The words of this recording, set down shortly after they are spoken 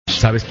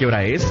¿Sabes qué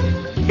hora es?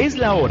 Es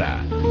la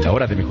hora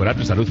de mejorar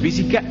tu salud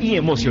física y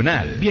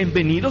emocional.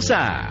 Bienvenidos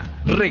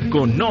a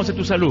Reconoce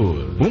tu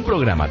Salud, un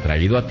programa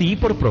traído a ti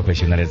por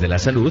profesionales de la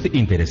salud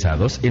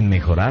interesados en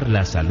mejorar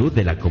la salud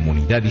de la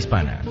comunidad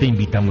hispana. Te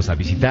invitamos a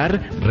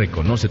visitar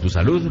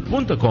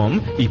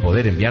reconocetusalud.com y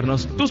poder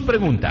enviarnos tus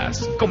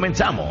preguntas.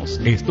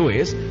 Comenzamos. Esto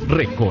es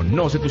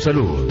Reconoce tu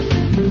Salud.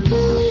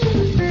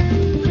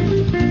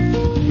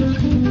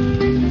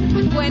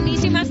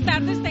 Buenísimas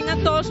tardes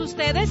tengan todos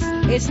ustedes.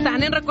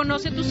 Están en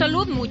Reconoce tu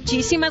Salud.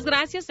 Muchísimas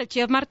gracias al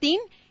Chef Martín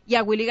y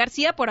a Willy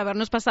García por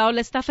habernos pasado la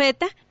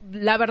estafeta.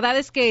 La verdad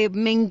es que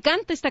me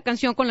encanta esta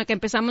canción con la que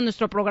empezamos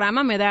nuestro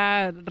programa.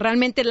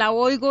 Realmente la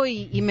oigo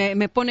y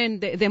me ponen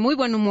de muy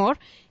buen humor.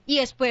 Y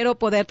espero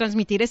poder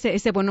transmitir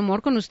ese buen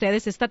humor con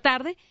ustedes esta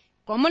tarde.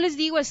 Como les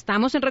digo,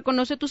 estamos en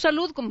Reconoce tu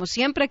Salud. Como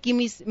siempre, aquí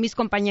mis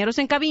compañeros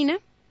en cabina.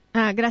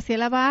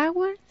 Graciela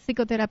Bauer,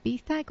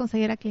 psicoterapista y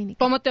consejera clínica.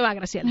 ¿Cómo te va,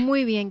 Graciela?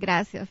 Muy bien,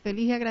 gracias.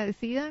 Feliz y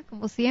agradecida,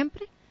 como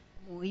siempre.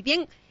 Muy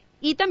bien.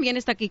 Y también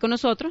está aquí con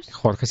nosotros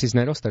Jorge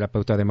Cisneros,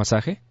 terapeuta de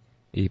masaje.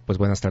 Y pues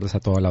buenas tardes a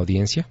toda la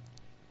audiencia.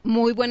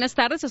 Muy buenas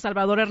tardes a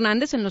Salvador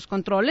Hernández en los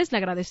controles. Le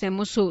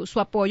agradecemos su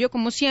apoyo,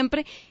 como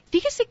siempre.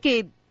 Fíjese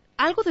que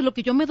algo de lo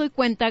que yo me doy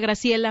cuenta,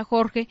 Graciela,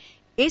 Jorge,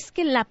 es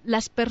que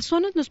las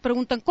personas nos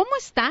preguntan, ¿cómo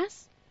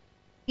estás?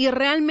 Y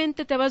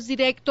realmente te vas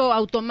directo,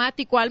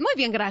 automático al muy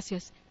bien,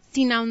 gracias,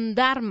 sin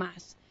ahondar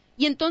más.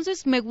 Y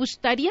entonces me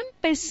gustaría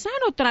empezar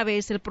otra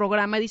vez el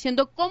programa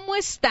diciendo, ¿cómo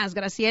estás,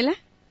 Graciela?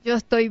 Yo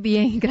estoy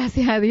bien,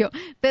 gracias a Dios,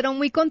 pero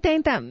muy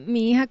contenta.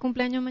 Mi hija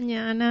cumpleaños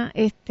mañana.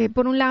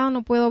 Por un lado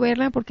no puedo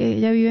verla porque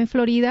ella vive en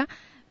Florida,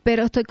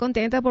 pero estoy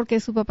contenta porque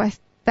su papá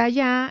está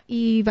allá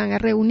y van a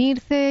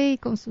reunirse y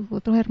con sus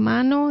otros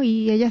hermanos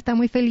y ella está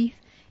muy feliz.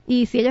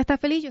 Y si ella está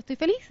feliz, yo estoy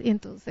feliz. Y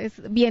entonces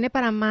viene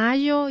para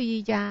mayo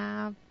y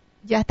ya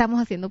estamos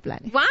haciendo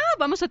planes. ¡Wow!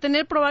 Vamos a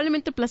tener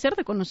probablemente el placer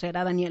de conocer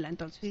a Daniela,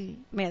 entonces. Sí.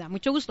 Me da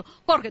mucho gusto.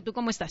 Jorge, ¿tú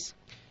cómo estás?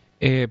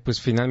 Pues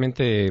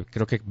finalmente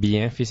creo que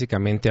bien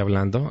físicamente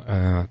hablando.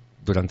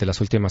 Durante las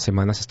últimas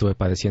semanas estuve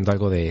padeciendo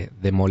algo de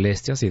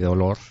molestias y de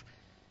dolor.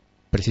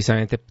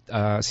 Precisamente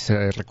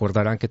se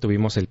recordarán que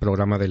tuvimos el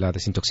programa de la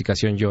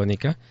desintoxicación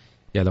iónica,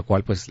 y a lo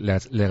cual pues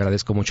le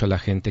agradezco mucho a la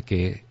gente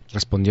que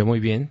respondió muy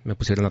bien. Me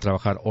pusieron a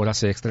trabajar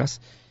horas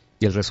extras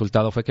y el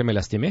resultado fue que me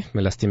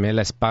lastimé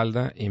la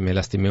espalda y me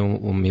lastimé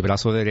mi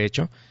brazo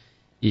derecho.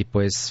 Y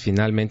pues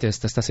finalmente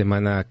esta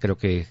semana creo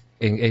que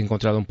he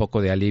encontrado un poco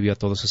de alivio a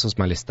todos esos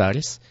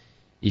malestares,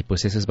 y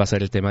pues ese va a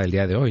ser el tema del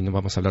día de hoy, ¿no?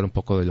 Vamos a hablar un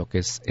poco de lo que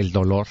es el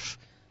dolor,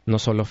 no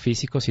solo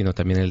físico, sino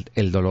también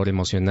el dolor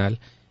emocional,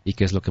 y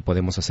qué es lo que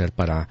podemos hacer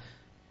para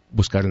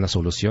buscar una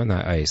solución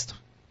a esto.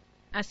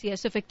 Así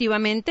es,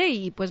 efectivamente,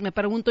 y pues me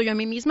pregunto yo a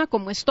mí misma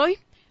cómo estoy.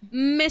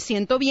 Me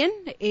siento bien.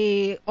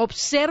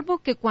 Observo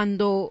que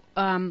cuando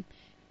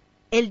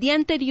el día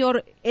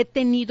anterior he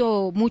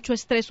tenido mucho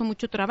estrés o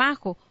mucho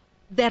trabajo,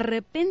 de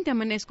repente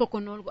amanezco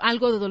con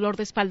algo de dolor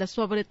de espalda,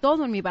 sobre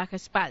todo en mi baja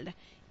espalda,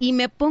 y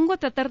me pongo a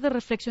tratar de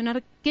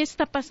reflexionar qué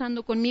está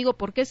pasando conmigo,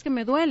 por qué es que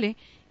me duele,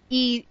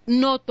 y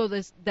noto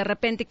de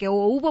repente que o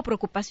hubo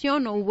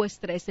preocupación o hubo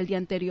estrés el día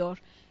anterior.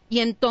 Y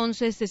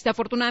entonces,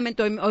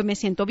 afortunadamente, hoy me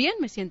siento bien,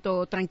 me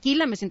siento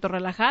tranquila, me siento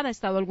relajada. He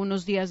estado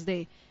algunos días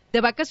de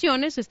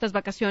vacaciones, estas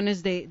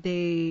vacaciones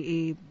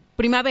de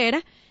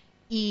primavera,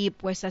 y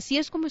pues así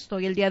es como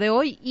estoy el día de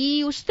hoy.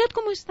 ¿Y usted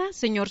cómo está,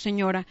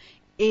 señora?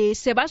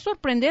 Se va a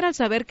sorprender al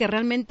saber que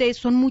realmente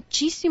son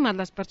muchísimas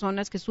las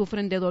personas que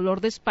sufren de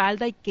dolor de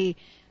espalda y que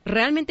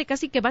realmente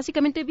casi que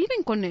básicamente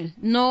viven con él,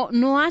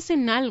 no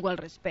hacen algo al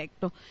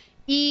respecto.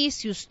 Y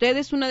si usted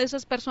es una de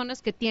esas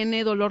personas que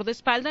tiene dolor de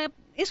espalda,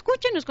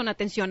 escúchenos con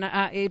atención.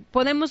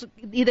 Podemos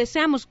y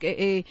deseamos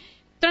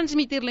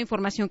transmitir la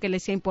información que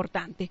les sea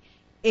importante.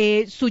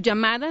 Su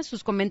llamada,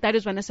 sus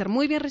comentarios van a ser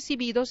muy bien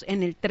recibidos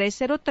en el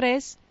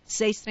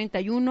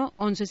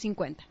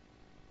 303-631-1150.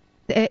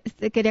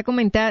 Quería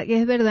comentar que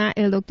es verdad,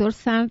 el doctor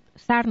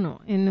Sarno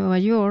en Nueva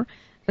York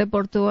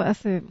reportó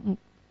hace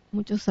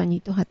muchos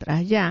añitos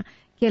atrás ya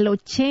que el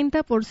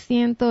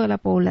 80% de la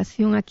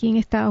población aquí en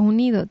Estados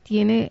Unidos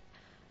tiene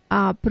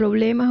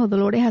problemas o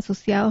dolores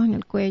asociados en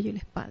el cuello y la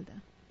espalda.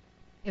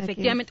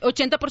 Efectivamente,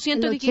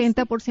 80% el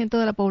 80%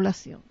 de la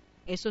población.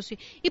 Eso sí.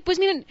 Y pues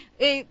miren,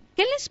 ¿qué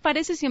les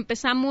parece si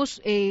empezamos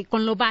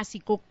con lo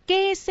básico?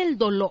 ¿Qué es el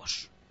dolor?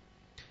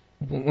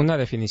 Una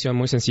definición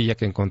muy sencilla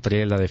que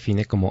encontré la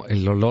define como: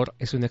 el dolor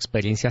es una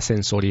experiencia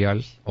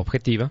sensorial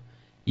objetiva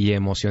y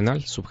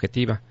emocional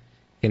subjetiva,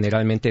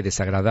 generalmente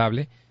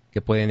desagradable, que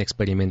pueden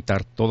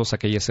experimentar todos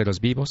aquellos seres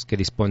vivos que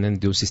disponen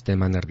de un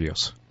sistema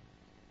nervioso.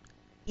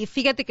 Y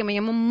fíjate que me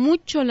llamó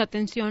mucho la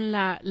atención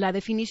la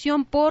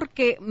definición,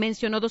 porque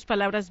mencionó dos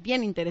palabras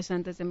bien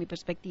interesantes desde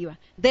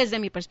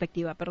mi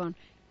perspectiva.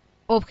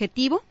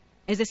 Objetivo,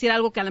 es decir,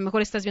 algo que a lo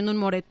mejor estás viendo un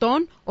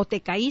moretón o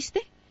te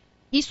caíste,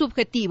 y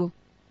subjetivo.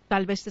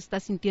 Tal vez te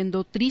estás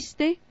sintiendo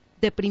triste,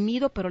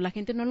 deprimido, pero la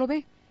gente no lo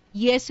ve.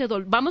 Y ese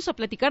vamos a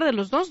platicar de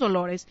los dos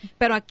dolores,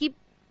 pero aquí,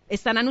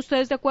 ¿estarán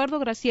ustedes de acuerdo,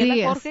 Graciela,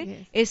 sí,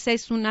 Jorge? Es. ¿Esa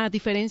es una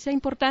diferencia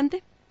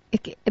importante?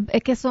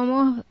 Es que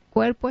somos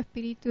cuerpo,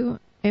 espíritu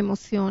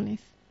emociones.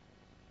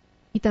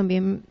 Y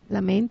también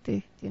la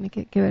mente tiene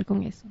que ver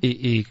con eso.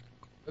 Y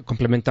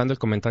complementando el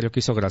comentario que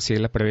hizo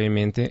Graciela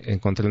previamente,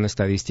 encontré una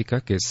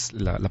estadística que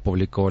la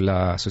publicó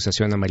la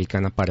Asociación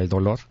Americana para el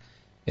Dolor.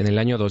 En el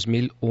año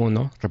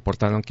 2001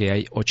 reportaron que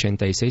hay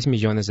 86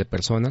 millones de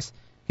personas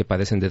que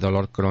padecen de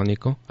dolor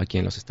crónico aquí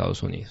en los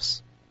Estados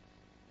Unidos.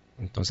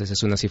 Entonces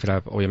es una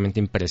cifra obviamente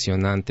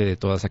impresionante de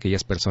todas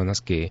aquellas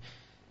personas que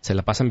se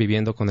la pasan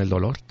viviendo con el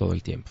dolor todo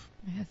el tiempo.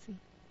 Es así.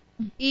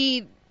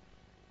 Y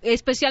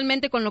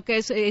especialmente con lo que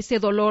es ese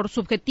dolor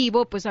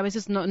subjetivo, pues a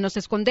veces nos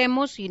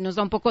escondemos y nos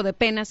da un poco de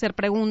pena hacer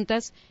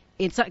preguntas,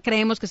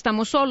 creemos que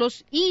estamos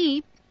solos,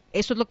 y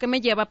eso es lo que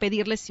me lleva a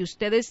pedirles, si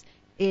ustedes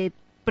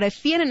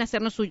prefieren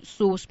hacernos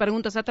sus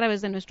preguntas a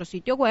través de nuestro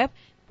sitio web,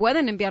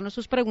 pueden enviarnos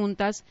sus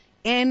preguntas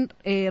en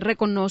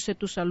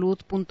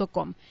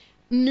reconocetusalud.com.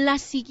 La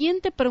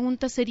siguiente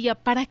pregunta sería,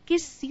 ¿para qué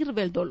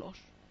sirve el dolor?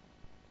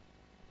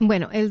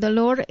 Bueno, el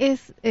dolor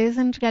es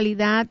en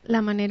realidad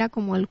la manera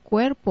como el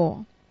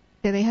cuerpo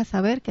te deja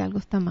saber que algo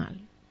está mal,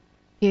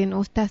 que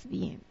no estás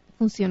bien,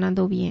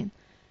 funcionando bien,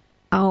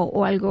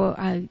 o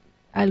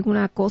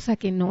alguna cosa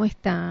que no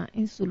está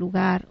en su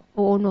lugar,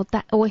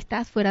 o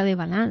estás fuera de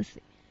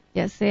balance.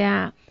 Ya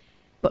sea,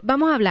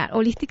 vamos a hablar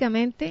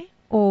holísticamente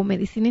o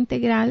medicina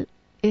integral,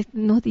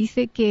 nos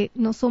dice que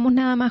no somos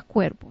nada más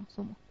cuerpo,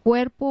 somos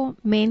cuerpo,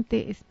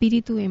 mente,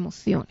 espíritu y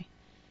emociones.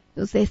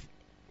 Entonces,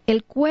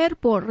 el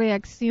cuerpo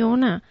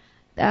reacciona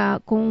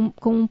con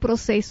un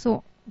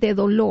proceso de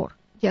dolor,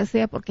 ya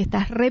sea porque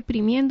estás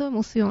reprimiendo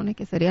emociones,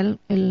 que sería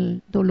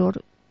el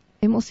dolor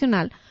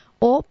emocional,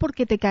 o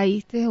porque te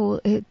caíste o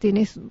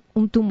tienes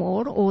un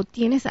tumor o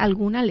tienes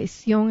alguna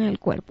lesión en el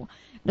cuerpo.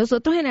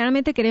 Nosotros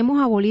generalmente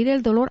queremos abolir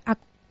el dolor a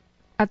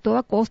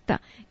toda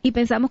costa y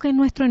pensamos que es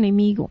nuestro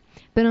enemigo,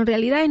 pero en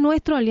realidad es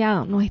nuestro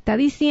aliado. Nos está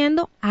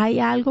diciendo hay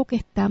algo que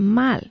está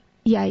mal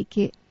y hay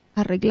que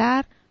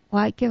arreglar o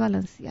hay que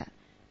balancear.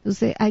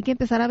 Entonces hay que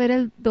empezar a ver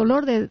el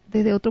dolor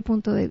desde otro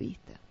punto de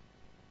vista.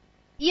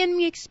 Y en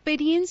mi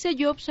experiencia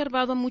yo he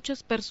observado a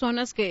muchas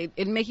personas que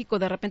en México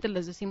de repente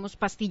les decimos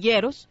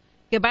pastilleros,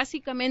 que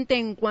básicamente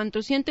en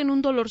cuanto sienten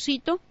un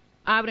dolorcito,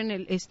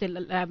 abren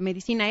la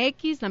medicina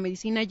X, la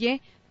medicina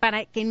Y,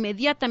 para que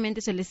inmediatamente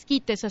se les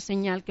quite esa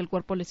señal que el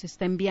cuerpo les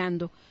está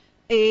enviando.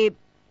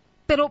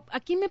 Pero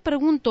aquí me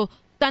pregunto,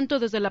 tanto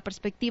desde la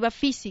perspectiva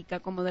física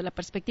como de la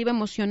perspectiva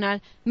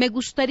emocional, me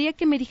gustaría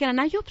que me dijeran,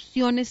 ¿hay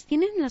opciones?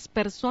 ¿Tienen las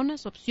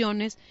personas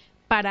opciones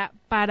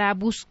para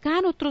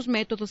buscar otros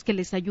métodos que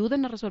les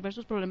ayuden a resolver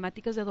sus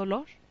problemáticas de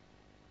dolor?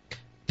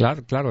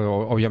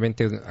 Claro,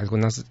 obviamente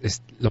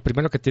lo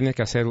primero que tiene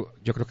que hacer,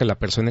 yo creo que la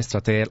persona es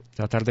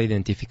tratar de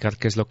identificar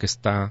qué es lo que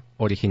está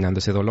originando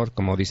ese dolor.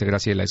 Como dice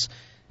Graciela,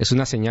 es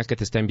una señal que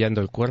te está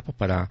enviando el cuerpo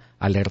para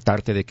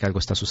alertarte de que algo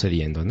está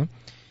sucediendo, ¿no?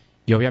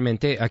 Y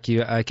obviamente aquí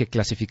hay que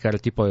clasificar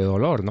el tipo de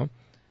dolor, ¿no?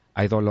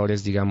 Hay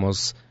dolores,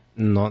 digamos,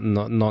 no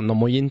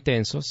muy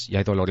intensos, y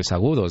hay dolores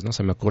agudos, ¿no?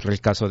 Se me ocurre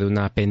el caso de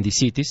una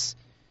apendicitis.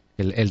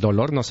 El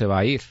dolor no se va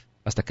a ir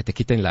hasta que te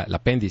quiten el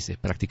apéndice,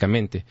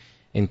 prácticamente.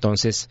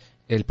 Entonces,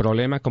 el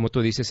problema, como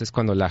tú dices, es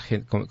cuando la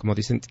gente, como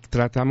dicen,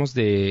 tratamos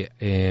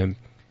de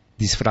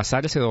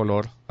disfrazar ese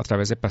dolor a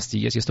través de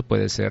pastillas, y esto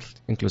puede ser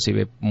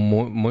inclusive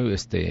muy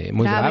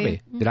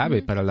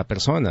grave para la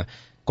persona.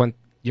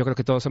 Yo creo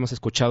que todos hemos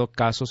escuchado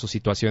casos o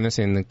situaciones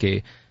en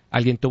que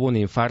alguien tuvo un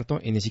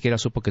infarto y ni siquiera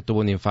supo que tuvo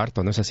un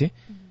infarto, ¿no es así?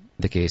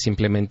 De que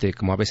simplemente,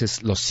 como a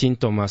veces los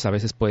síntomas a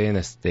veces pueden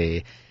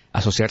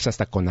asociarse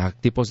hasta con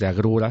tipos de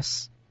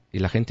agruras, y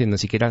la gente ni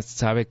siquiera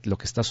sabe lo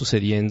que está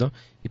sucediendo,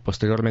 y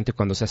posteriormente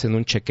cuando se hacen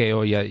un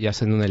chequeo y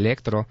hacen un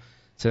electro,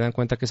 se dan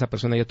cuenta que esa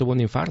persona ya tuvo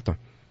un infarto.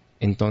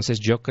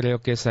 Entonces yo creo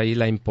que es ahí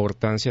la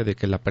importancia de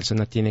que la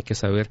persona tiene que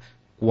saber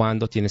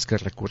cuándo tienes que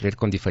recurrir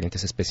con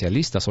diferentes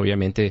especialistas.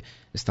 Obviamente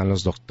están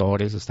los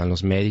doctores, están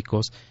los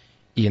médicos,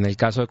 y en el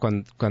caso de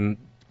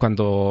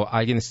cuando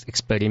alguien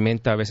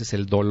experimenta a veces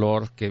el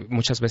dolor, que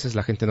muchas veces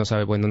la gente no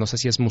sabe, bueno, no sé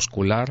si es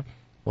muscular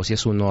o si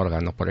es un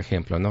órgano, por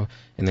ejemplo, ¿no?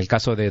 En el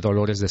caso de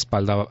dolores de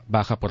espalda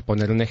baja, por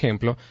poner un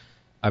ejemplo,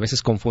 a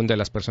veces confunde a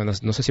las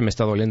personas, no sé si me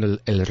está doliendo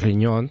el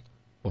riñón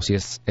o si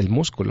es el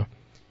músculo.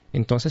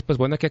 Entonces, pues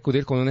bueno, hay que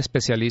acudir con un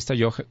especialista.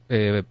 Yo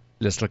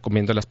les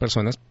recomiendo a las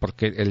personas,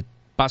 porque el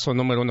paso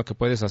número 1 que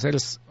puedes hacer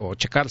es o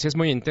checar si es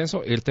muy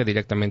intenso, irte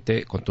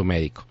directamente con tu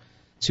médico.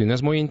 Si no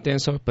es muy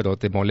intenso, pero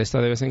te molesta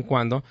de vez en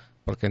cuando,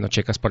 ¿por qué no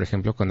checas, por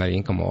ejemplo, con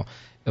alguien como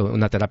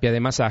una terapia de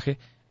masaje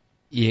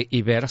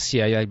y ver si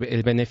hay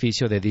el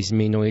beneficio de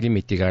disminuir y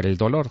mitigar el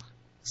dolor?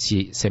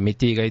 Si se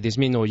mitiga y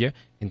disminuye,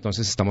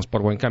 entonces estamos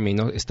por buen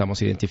camino,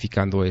 estamos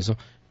identificando eso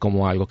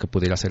como algo que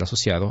pudiera ser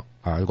asociado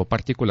a algo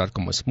particular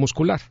como es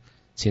muscular.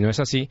 Si no es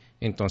así,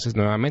 entonces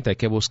nuevamente hay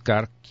que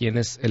buscar quién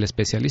es el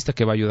especialista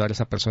que va a ayudar a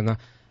esa persona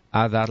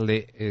a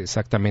darle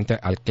exactamente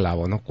al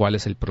clavo, ¿no? ¿Cuál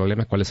es el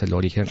problema? ¿Cuál es el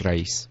origen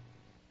raíz?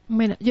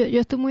 Bueno, yo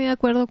estoy muy de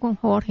acuerdo con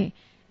Jorge.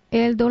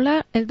 El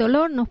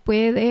dolor nos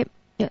puede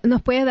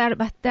dar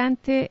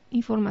bastante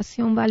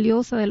información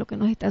valiosa de lo que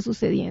nos está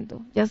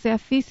sucediendo, ya sea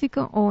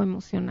físico o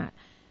emocional.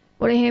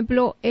 Por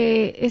ejemplo,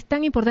 es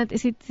tan importante,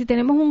 si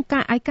tenemos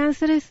hay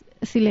cánceres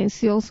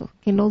silenciosos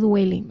que no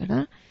duelen,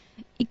 ¿verdad?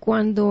 Y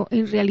cuando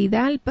en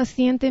realidad el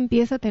paciente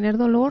empieza a tener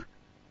dolor,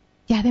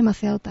 ya es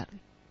demasiado tarde.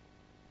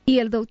 Y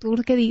el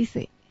doctor que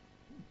dice,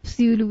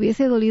 si le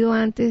hubiese dolido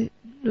antes,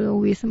 lo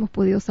hubiésemos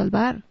podido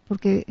salvar,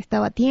 porque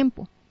estaba a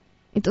tiempo.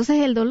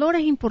 Entonces el dolor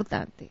es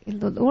importante, el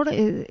dolor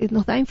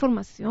nos da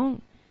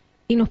información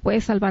y nos puede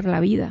salvar la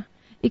vida.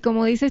 Y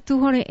como dices tú,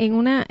 Jorge, en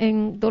un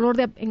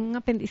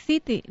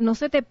apendicitis, no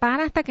se te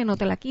para hasta que no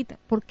te la quita.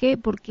 ¿Por qué?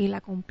 Porque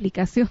la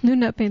complicación de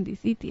una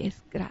apendicitis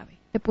es grave,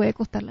 te puede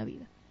costar la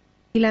vida.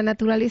 Y la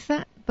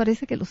naturaleza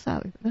parece que lo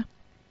sabe, ¿verdad?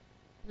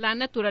 La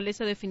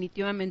naturaleza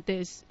definitivamente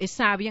es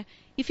sabia.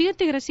 Y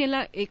fíjate,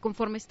 Graciela,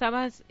 conforme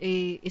estaban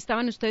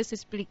ustedes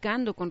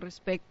explicando con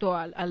respecto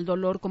al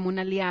dolor como un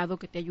aliado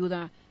que te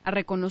ayuda a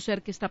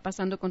reconocer qué está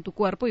pasando con tu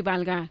cuerpo, y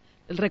valga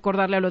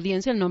recordarle a la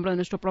audiencia el nombre de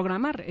nuestro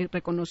programa,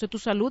 Reconoce tu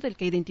Salud, el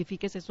que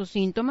identifiques esos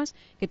síntomas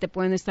que te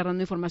pueden estar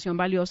dando información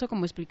valiosa,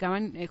 como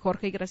explicaban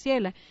Jorge y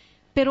Graciela.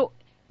 Pero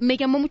me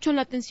llamó mucho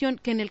la atención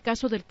que en el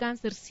caso del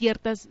cáncer,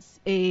 ciertas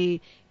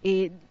que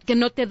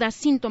no te da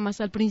síntomas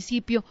al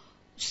principio,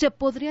 se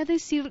podría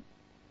decir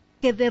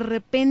que de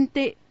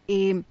repente,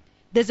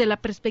 desde la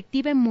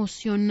perspectiva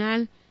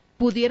emocional,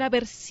 pudiera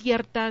haber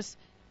ciertas,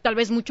 tal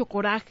vez mucho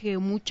coraje,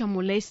 mucha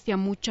molestia,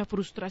 mucha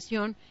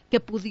frustración, que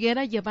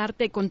pudiera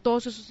llevarte con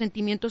todos esos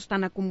sentimientos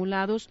tan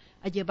acumulados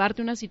a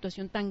llevarte a una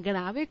situación tan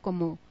grave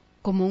como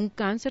un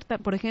cáncer,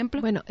 por ejemplo.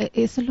 Bueno,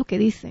 eso es lo que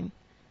dicen.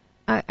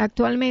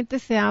 Actualmente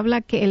se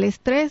habla que el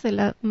estrés es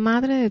la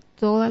madre de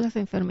todas las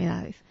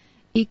enfermedades.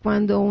 Y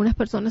cuando unas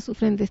personas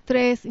sufren de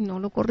estrés y no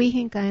lo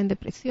corrigen, caen en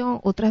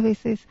depresión. Otras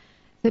veces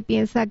se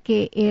piensa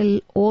que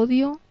el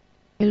odio,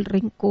 el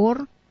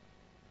rencor,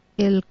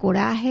 el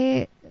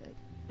coraje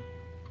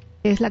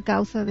es la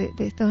causa de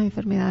estas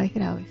enfermedades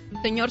graves.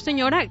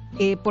 Señora,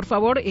 por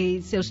favor,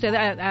 si usted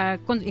ha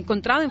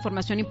encontrado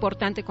información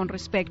importante con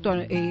respecto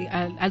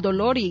al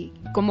dolor y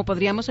cómo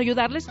podríamos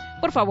ayudarles,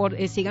 por favor,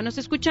 síganos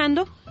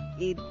escuchando.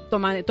 Y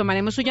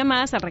tomaremos sus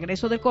llamadas al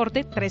regreso del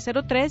corte,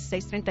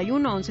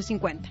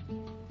 303-631-1150.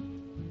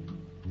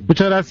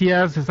 Muchas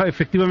gracias.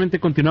 Efectivamente,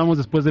 continuamos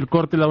después del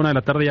corte, la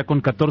 1:00 p.m. ya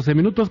con 14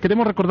 minutos.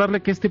 Queremos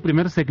recordarle que este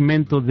primer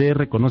segmento de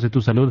Reconoce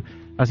tu Salud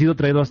ha sido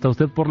traído hasta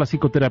usted por la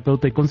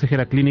psicoterapeuta y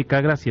consejera clínica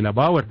Graciela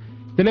Bauer.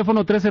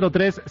 Teléfono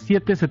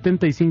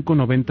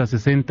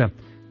 303-775-9060.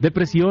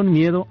 Depresión,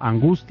 miedo,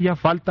 angustia,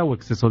 falta o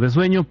exceso de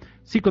sueño.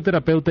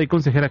 Psicoterapeuta y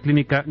consejera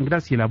clínica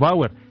Graciela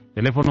Bauer.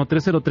 Teléfono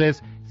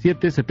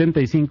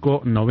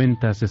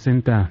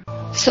 303-775-9060.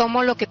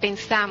 Somos lo que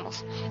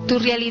pensamos. Tu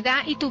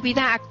realidad y tu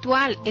vida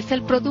actual es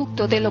el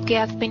producto de lo que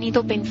has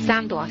venido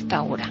pensando hasta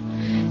ahora.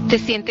 ¿Te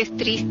sientes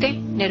triste,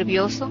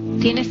 nervioso,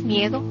 tienes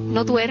miedo,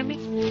 no duermes?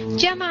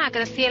 Llama a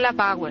Graciela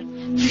Bauer,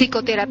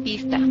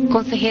 psicoterapista,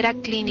 consejera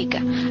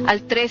clínica,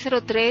 al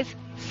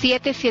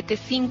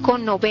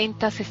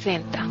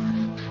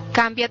 303-775-9060.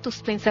 Cambia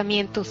tus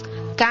pensamientos,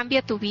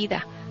 cambia tu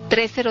vida.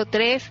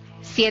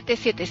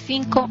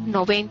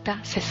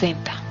 303-775-9060.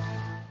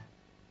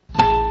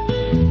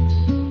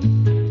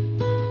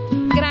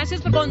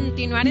 Gracias por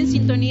continuar en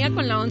sintonía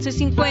con la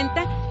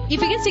 1150. Y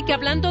fíjense que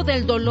hablando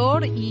del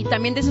dolor y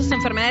también de esas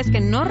enfermedades que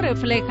no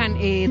reflejan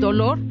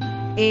dolor,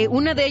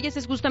 una de ellas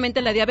es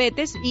justamente la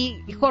diabetes, y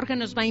Jorge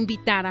nos va a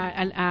invitar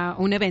a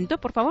un evento.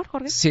 Por favor,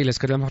 Jorge. Sí, les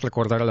queremos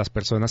recordar a las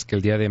personas que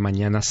el día de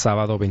mañana,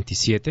 sábado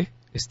 27,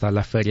 está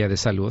la Feria de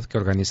Salud que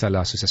organiza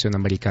la Asociación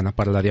Americana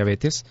para la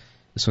Diabetes.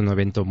 Es un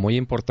evento muy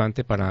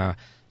importante para,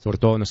 sobre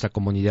todo, nuestra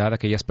comunidad,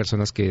 aquellas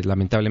personas que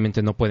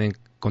lamentablemente no pueden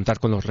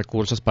contar con los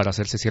recursos para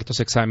hacerse ciertos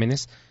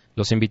exámenes.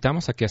 Los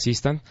invitamos a que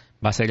asistan.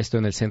 Va a ser esto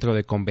en el Centro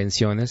de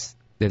Convenciones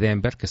de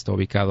Denver, que está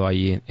ubicado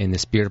ahí en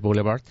Spear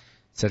Boulevard,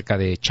 cerca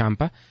de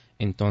Champa.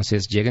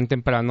 Entonces, lleguen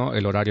temprano.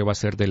 El horario va a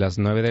ser de las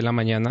 9 de la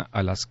mañana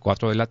a las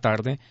 4 de la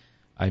tarde.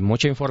 Hay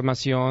mucha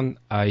información,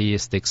 hay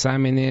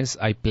exámenes,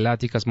 hay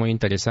pláticas muy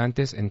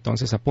interesantes.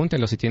 Entonces,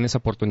 apúntenlo si tiene esa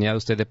oportunidad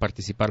usted de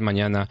participar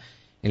mañana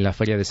en la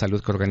Feria de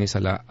Salud que organiza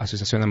la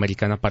Asociación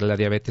Americana para la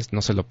Diabetes.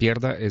 No se lo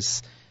pierda,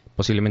 es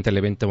posiblemente el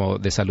evento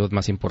de salud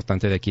más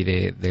importante de aquí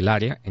del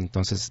área,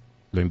 entonces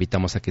lo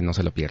invitamos a que no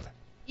se lo pierda.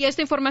 ¿Y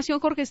esta información,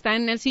 Jorge, está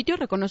en el sitio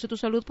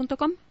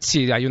reconocetusalud.com?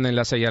 Sí, hay un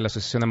enlace ahí a la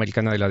Asociación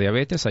Americana de la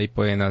Diabetes, ahí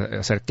pueden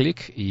hacer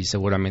clic y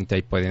seguramente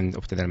ahí pueden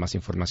obtener más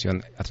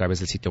información a través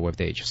del sitio web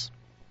de ellos.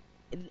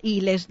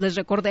 Y les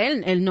recordé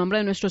el nombre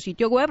de nuestro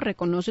sitio web,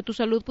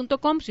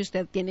 reconocetusalud.com. Si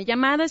usted tiene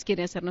llamadas,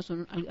 quiere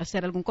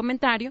hacer algún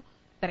comentario,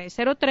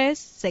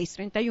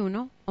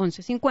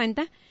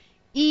 303-631-1150.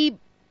 Y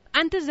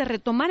antes de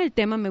retomar el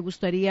tema, me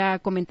gustaría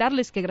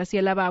comentarles que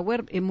Graciela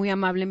Bauer muy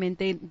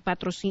amablemente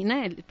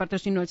patrocinó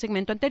el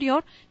segmento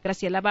anterior.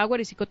 Graciela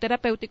Bauer es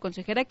psicoterapeuta y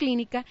consejera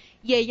clínica,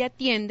 y ella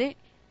atiende...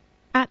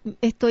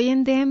 Estoy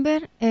en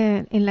Denver,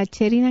 en la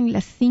Sheridan, en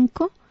las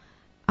 5,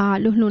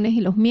 los lunes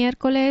y los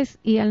miércoles,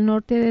 y al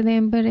norte de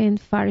Denver, en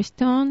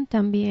Firestone,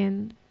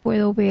 también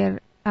puedo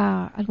ver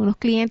a algunos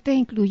clientes,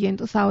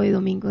 incluyendo sábado y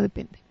domingo,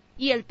 depende.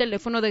 Y el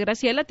teléfono de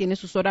Graciela tiene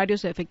sus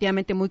horarios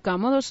efectivamente muy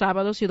cómodos,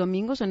 sábados y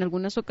domingos en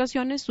algunas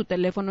ocasiones. Su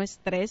teléfono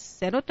es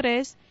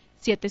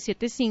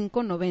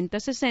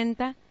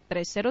 303-775-9060,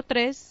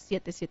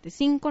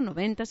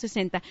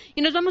 303-775-9060.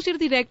 Y nos vamos a ir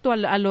directo a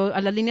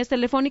las líneas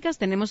telefónicas.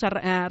 Tenemos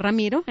a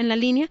Ramiro en la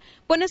línea.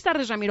 Buenas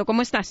tardes, Ramiro,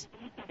 ¿cómo estás?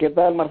 ¿Qué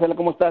tal, Marcela?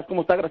 ¿Cómo estás?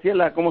 ¿Cómo está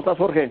Graciela? ¿Cómo estás,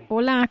 Jorge?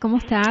 Hola, ¿cómo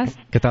estás?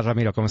 ¿Qué tal,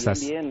 Ramiro? ¿Cómo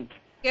estás? Bien.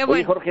 Qué bueno.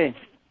 Oye, Jorge,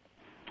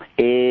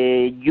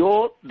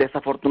 yo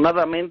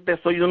desafortunadamente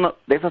soy una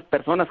de esas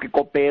personas que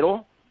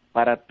cooperó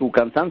para tu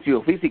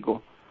cansancio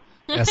físico.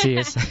 Así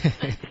es.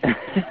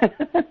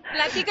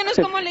 Platícanos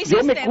cómo le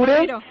hiciste,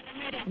 Ramiro.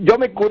 Yo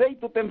me curé y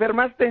tú te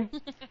enfermaste.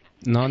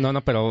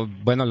 No, pero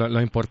bueno, lo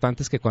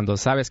importante es que cuando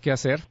sabes qué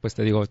hacer, pues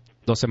te digo,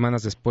 2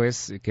 semanas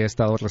después que he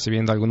estado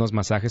recibiendo algunos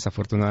masajes,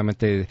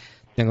 afortunadamente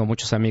tengo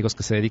muchos amigos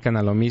que se dedican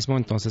a lo mismo,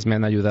 entonces me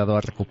han ayudado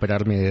a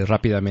recuperarme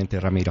rápidamente,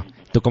 Ramiro.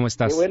 ¿Tú cómo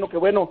estás? Qué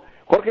bueno.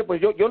 Jorge, pues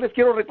yo les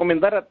quiero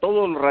recomendar a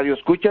todos los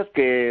radioescuchas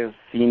que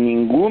sin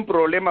ningún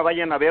problema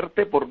vayan a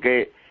verte,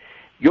 porque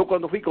yo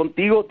cuando fui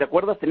contigo, ¿te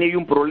acuerdas? Tenía yo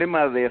un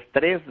problema de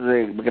estrés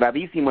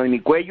gravísimo en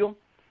mi cuello.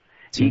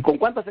 Sí. ¿Y con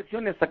cuántas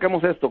secciones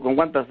sacamos esto? ¿Con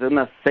cuántas?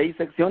 ¿Unas 6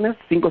 secciones?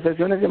 ¿5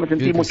 sesiones? Ya me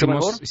sentí mucho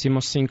mejor.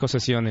 Hicimos 5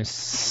 sesiones.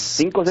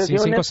 5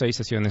 sesiones. 5 o 6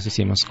 sesiones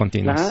hicimos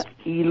continuas.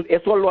 Y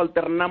eso lo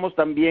alternamos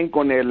también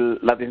con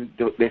la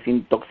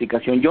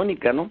desintoxicación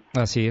iónica, ¿no?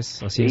 Así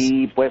es.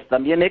 Y pues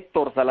también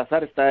Héctor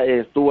Salazar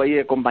estuvo ahí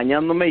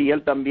acompañándome, y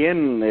él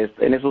también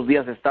en esos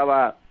días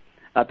estaba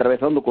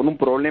atravesando con un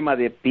problema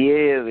de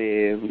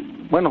pie,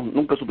 bueno,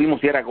 nunca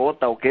supimos si era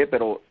gota o qué,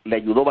 pero le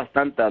ayudó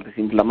bastante a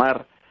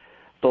desinflamar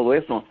todo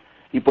eso.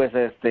 Y pues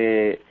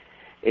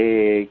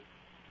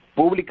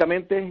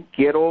públicamente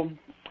quiero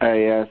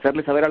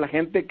hacerle saber a la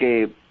gente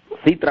que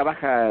sí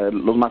trabaja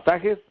los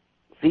masajes,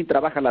 sí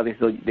trabaja la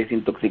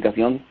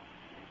desintoxicación.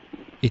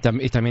 Y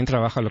también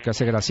trabaja lo que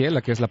hace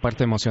Graciela, que es la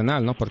parte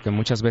emocional, ¿no? Porque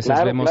muchas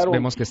veces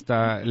vemos que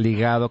está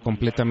ligado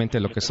completamente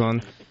a lo que son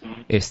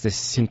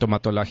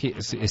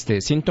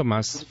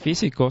síntomas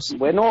físicos, y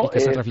que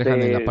se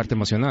reflejan en la parte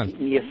emocional.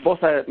 Mi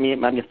esposa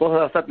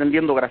está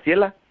atendiendo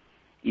Graciela,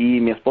 y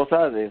mi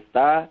esposa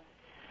está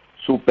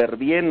súper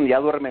bien, ya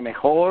duerme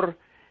mejor.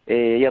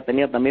 Ella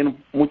tenía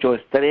también mucho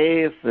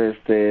estrés, pues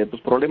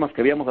problemas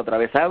que habíamos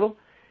atravesado,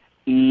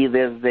 y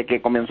desde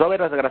que comenzó a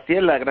ver a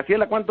Graciela,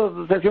 ¿cuántas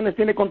sesiones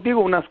tiene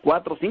contigo? Unas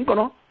 4 o 5,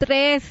 ¿no?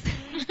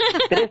 3.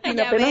 ¿3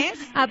 tiene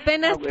apenas?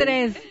 Apenas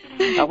 3.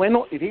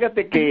 Bueno, y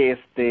fíjate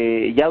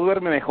que ya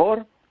duerme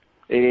mejor.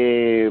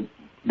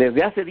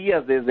 Desde hace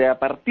días, desde a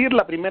partir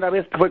la primera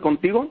vez que fue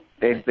contigo,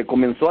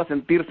 comenzó a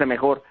sentirse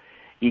mejor.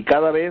 Y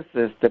cada vez,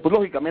 pues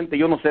lógicamente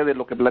yo no sé de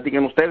lo que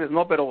platiquen ustedes,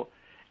 ¿no? Pero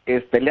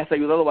le has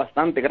ayudado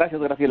bastante. Gracias,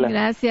 Graciela.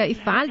 Gracias. Y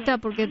falta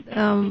porque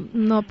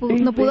no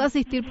pudo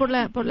asistir por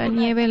la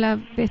nieve la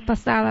vez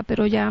pasada,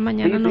 pero ya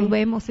mañana nos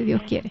vemos si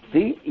Dios quiere.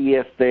 Sí, y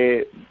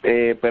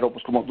pero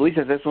pues como tú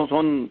dices, esos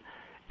son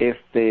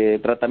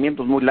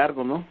tratamientos muy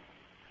largos, ¿no?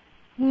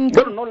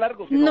 Bueno, no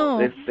largos, sino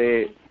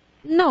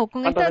No,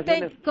 con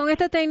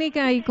esta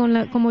técnica y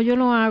como yo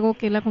lo hago,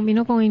 que la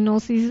combino con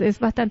hipnosis, es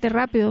bastante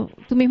rápido.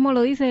 Tú mismo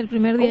lo dices, el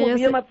primer día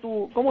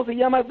 ¿Cómo se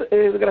llama,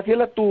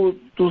 Graciela, tu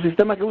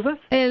sistema que usas?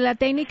 La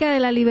técnica de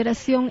la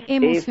liberación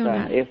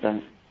emocional. Esa.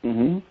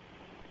 Uh-huh.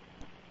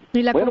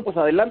 Bueno, pues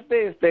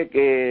adelante,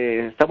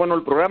 que está bueno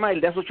el programa.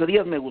 El de hace 8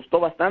 días me gustó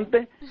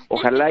bastante.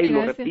 Ojalá y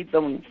lo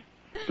repitan.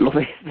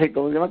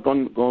 ¿Cómo se llama?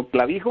 Con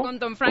Clavijo. Con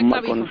don Frank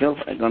Clavijo.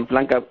 Con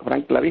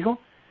Frank Clavijo.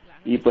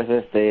 Y pues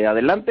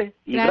adelante.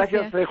 Y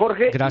gracias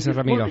Jorge. Gracias,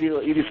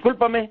 Ramiro. Y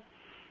discúlpame.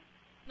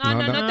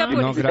 No te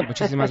apures.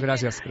 Muchísimas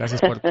gracias.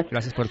 Gracias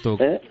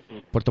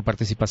por tu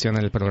participación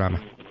en el programa.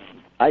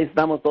 Ahí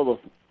estamos todos.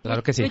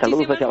 Claro que sí.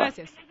 Muchísimas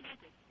gracias.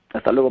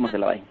 Hasta luego,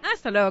 Marcela. Bye.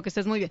 Hasta luego, que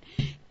estés muy bien.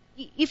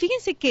 Y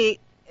fíjense que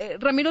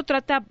Ramiro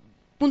trata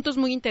puntos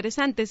muy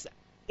interesantes.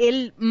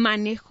 Él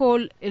manejó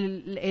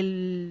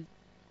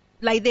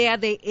la idea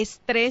de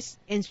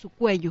estrés en su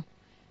cuello.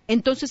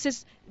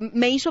 Entonces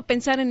me hizo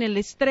pensar en el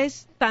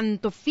estrés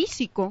tanto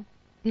físico,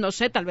 no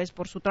sé, tal vez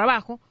por su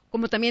trabajo,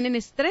 como también en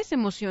estrés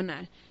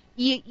emocional.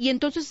 Y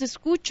entonces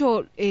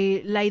escucho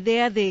la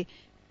idea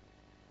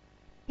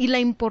y la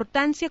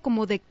importancia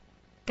como de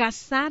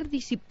cazar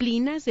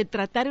disciplinas, de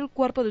tratar el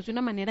cuerpo desde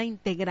una manera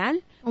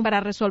integral para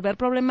resolver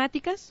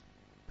problemáticas.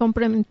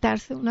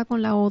 Complementarse una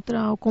con la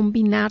otra o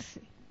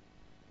combinarse.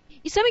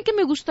 Y saben que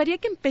me gustaría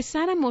que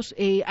empezáramos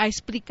a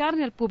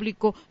explicarle al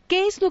público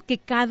qué es lo que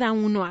cada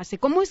uno hace,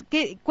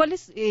 cuál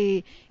es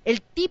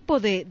el tipo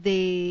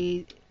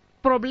de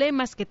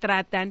problemas que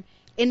tratan.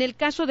 En el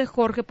caso de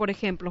Jorge, por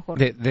ejemplo,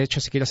 Jorge. De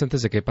hecho, si quieres,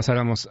 antes de que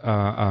pasáramos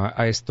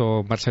a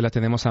esto, Marcela,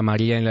 tenemos a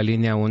María en la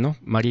línea 1.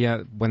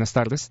 María, buenas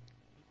tardes.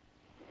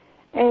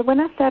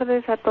 Buenas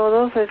tardes a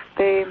todos.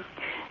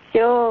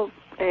 Yo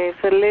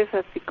serles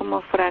así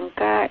como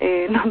franca,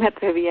 no me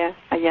atrevía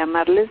a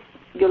llamarles.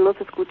 Yo los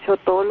escucho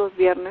todos los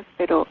viernes,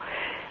 pero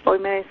hoy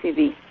me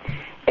decidí.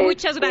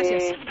 Muchas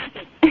gracias.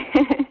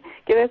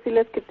 Quiero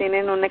decirles que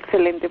tienen un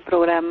excelente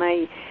programa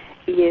y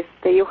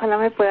ojalá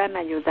me puedan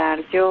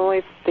ayudar. Yo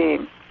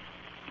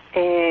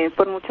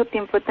por mucho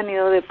tiempo he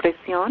tenido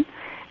depresión.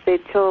 De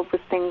hecho,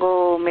 pues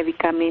tengo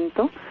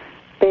medicamento,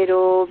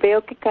 pero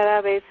veo que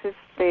cada vez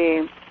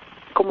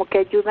como que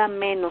ayuda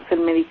menos el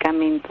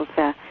medicamento. O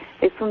sea,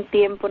 es un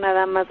tiempo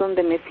nada más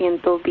donde me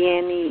siento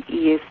bien y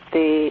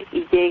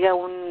llega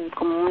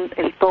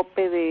el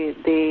tope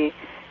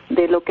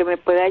de lo que me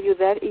puede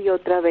ayudar y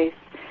otra vez.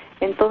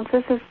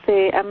 Entonces,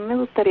 a mí me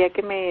gustaría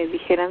que me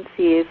dijeran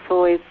si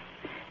eso es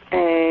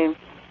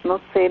no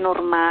sé,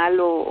 normal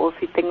o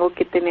si tengo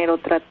que tener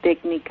otra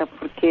técnica,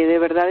 porque de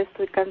verdad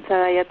estoy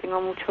cansada, ya tengo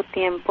mucho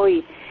tiempo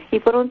y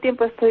por un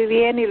tiempo estoy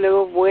bien y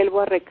luego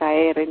vuelvo a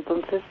recaer.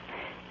 Entonces,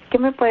 ¿qué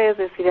me puedes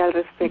decir al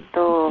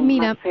respecto,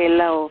 Mira,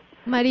 Marcela?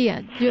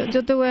 María,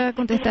 yo te voy a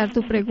contestar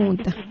tu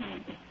pregunta.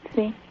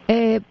 Sí.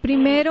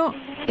 Primero,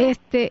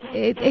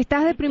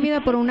 estás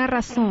deprimida por una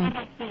razón.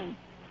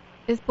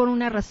 Es por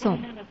una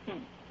razón.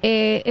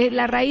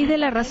 La raíz de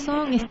la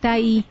razón está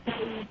ahí.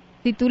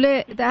 Si tú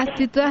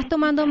estás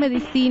tomando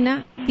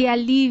medicina, te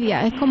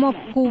alivia. Es como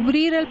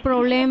cubrir el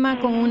problema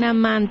con una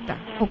manta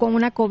o con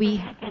una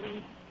cobija.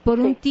 Por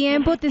un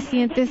tiempo te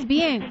sientes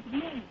bien,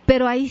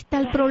 pero ahí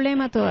está el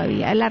problema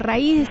todavía. La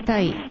raíz está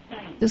ahí.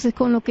 Entonces,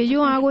 con lo que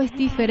yo hago es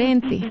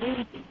diferente,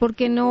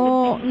 porque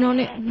no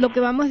lo que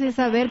vamos es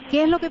saber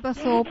qué es lo que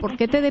pasó, por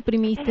qué te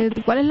deprimiste,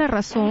 cuál es la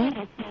razón.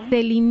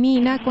 Se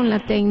elimina con la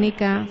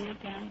técnica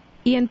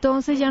y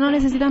entonces ya no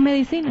necesitas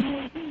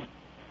medicina.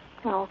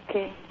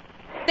 Okay.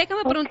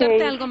 Déjame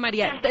preguntarte algo,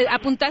 María.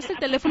 ¿Apuntaste el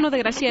teléfono de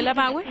Graciela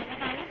Bauer?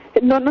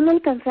 No lo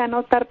alcancé a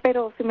anotar,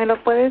 pero si me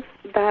lo puedes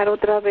dar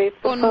otra vez,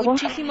 por favor. Con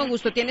muchísimo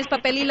gusto. ¿Tienes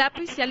papel y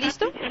lápiz? ¿Ya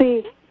listo?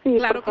 Sí,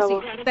 claro por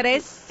favor. Que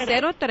sí.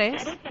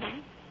 303.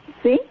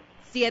 ¿Sí?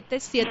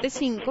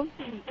 775.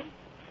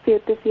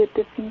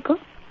 775.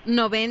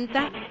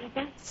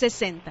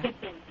 9060.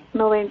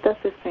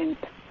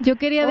 9060. Yo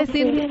quería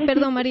decir,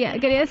 perdón María,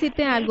 quería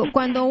decirte algo.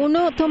 Cuando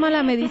uno toma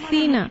la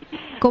medicina,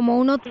 como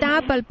uno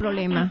tapa el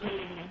problema,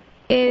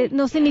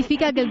 no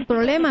significa que el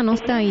problema no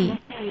está ahí.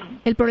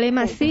 El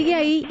problema sigue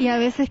ahí y a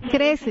veces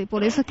crece.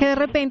 Por eso es que de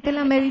repente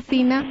la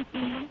medicina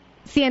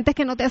sientes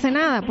que no te hace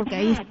nada, porque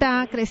ahí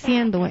está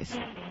creciendo eso.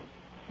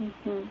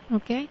 Uh-huh.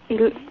 ¿Ok?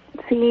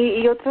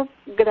 Y otro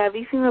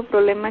gravísimo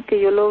problema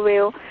que yo lo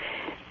veo,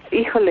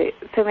 híjole,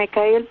 se me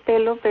cae el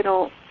pelo,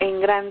 pero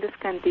en grandes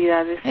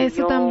cantidades.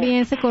 Eso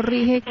también se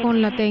corrige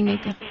con la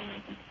técnica.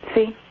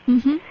 Sí.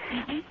 Uh-huh.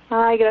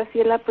 Ay,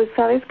 Graciela, pues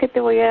sabes que te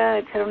voy a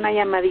echar una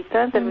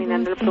llamadita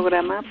terminando el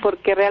programa,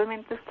 porque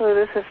realmente estoy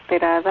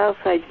desesperada. O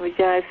sea, yo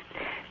ya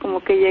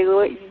como que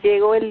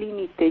llegó el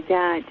límite,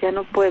 ya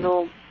no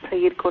puedo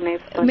seguir con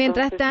esto.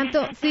 Mientras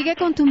tanto, sigue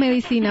con tu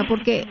medicina,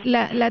 porque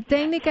la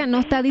técnica no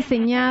está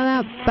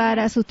diseñada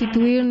para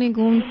sustituir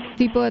ningún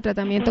tipo de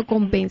tratamiento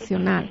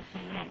convencional.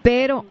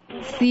 Pero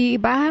si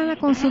vas a la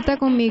consulta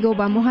conmigo,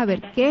 vamos a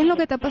ver qué es lo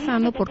que está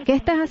pasando, por qué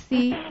estás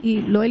así,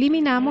 y lo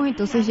eliminamos,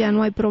 entonces ya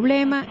no hay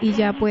problema y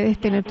ya puedes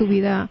tener tu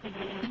vida.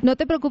 No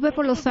te preocupes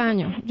por los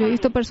años. Yo he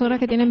visto personas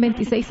que tienen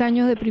 26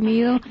 años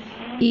deprimidos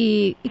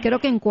y creo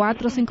que en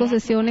 4 o 5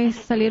 sesiones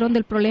salieron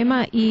del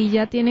problema y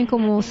ya tienen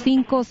como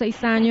 5 o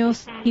 6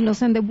 años y no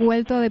se han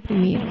devuelto a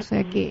deprimir. O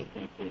sea que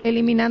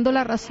eliminando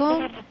la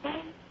razón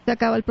se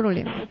acaba el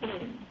problema.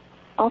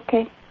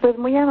 Okay, pues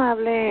muy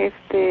amable,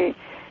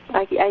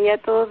 allá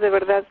todos de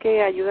verdad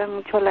que ayudan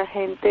mucho a la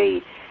gente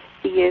y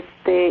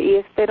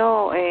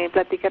espero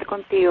platicar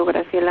contigo,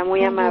 Graciela,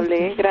 muy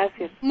amable,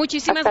 gracias.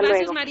 Muchísimas Hasta gracias,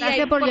 luego. María.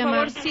 Gracias por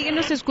llamar. Favor,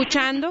 síguenos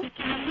escuchando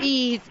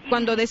y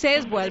cuando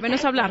desees,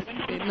 vuélvenos a hablar.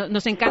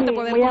 Nos encanta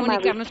poder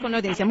comunicarnos con la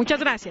audiencia. Muchas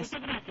gracias.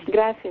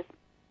 Gracias.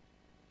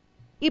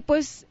 Y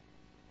pues...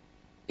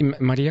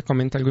 María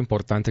comenta algo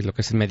importante, lo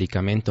que es el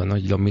medicamento, ¿no?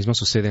 Y lo mismo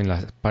sucede en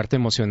la parte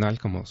emocional,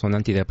 como son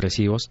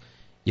antidepresivos,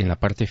 y en la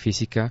parte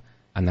física,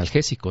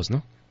 analgésicos,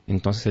 ¿no?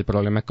 Entonces el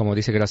problema, como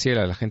dice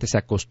Graciela, la gente se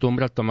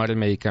acostumbra a tomar el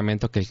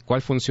medicamento el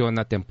cual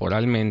funciona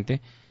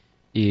temporalmente,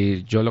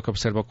 y yo lo que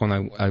observo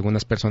con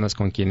algunas personas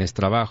con quienes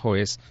trabajo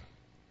es,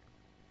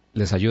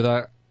 les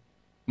ayuda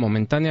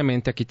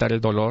momentáneamente a quitar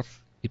el dolor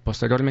y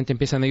posteriormente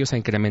empiezan ellos a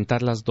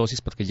incrementar las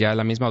dosis porque ya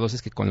la misma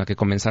dosis que con la que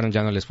comenzaron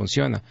ya no les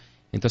funciona.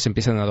 Entonces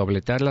empiezan a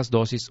dobletear las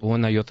dosis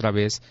una y otra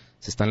vez,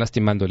 se están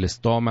lastimando el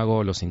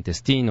estómago, los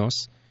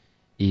intestinos,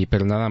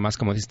 pero nada más,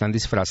 como dicen, están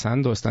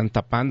disfrazando, están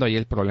tapando ahí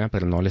el problema,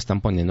 pero no le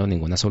están poniendo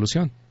ninguna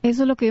solución.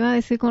 Eso es lo que iba a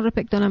decir con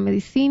respecto a la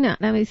medicina.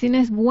 La medicina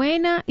es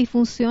buena y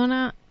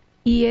funciona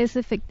y es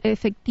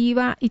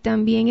efectiva y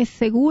también es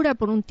segura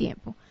por un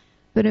tiempo,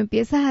 pero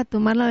empiezas a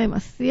tomarla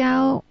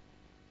demasiado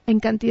en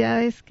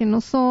cantidades que no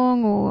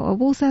son o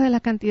abusas de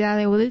las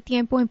cantidades o del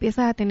tiempo,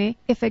 empiezas a tener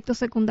efectos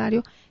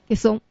secundarios que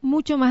son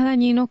mucho más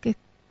dañinos que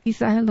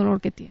quizás el dolor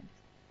que tienes.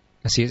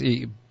 Así es,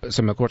 y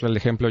se me ocurre el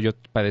ejemplo, yo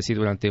padecí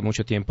durante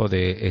mucho tiempo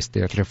de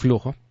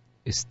reflujo,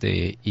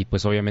 y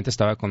pues obviamente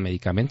estaba con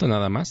medicamento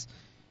nada más.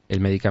 El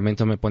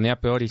medicamento me ponía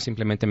peor y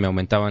simplemente me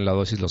aumentaban la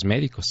dosis los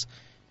médicos.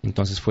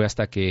 Entonces fue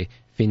hasta que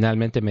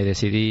finalmente me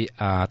decidí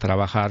a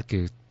trabajar,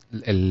 que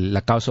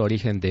la causa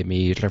origen de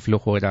mi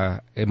reflujo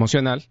era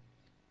emocional.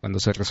 Cuando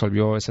se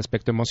resolvió ese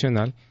aspecto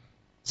emocional,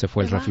 se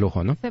fue el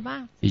reflujo, ¿no? Se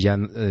va. Y ya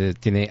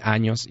tiene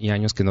años y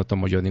años que no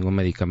tomo yo ningún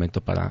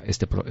medicamento para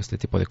este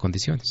tipo de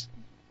condiciones.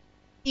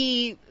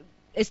 Y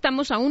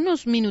estamos a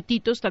unos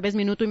minutitos, tal vez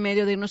minuto y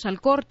medio de irnos al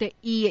corte,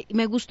 y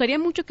me gustaría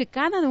mucho que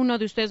cada uno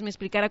de ustedes me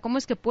explicara cómo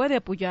es que puede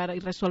apoyar y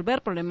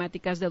resolver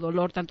problemáticas de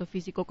dolor, tanto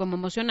físico como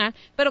emocional,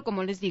 pero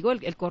como les digo,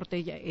 el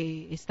corte ya,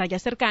 está ya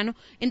cercano.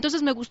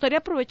 Entonces me gustaría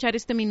aprovechar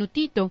este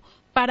minutito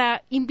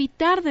para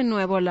invitar de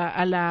nuevo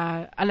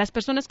a las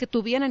personas que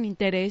tuvieran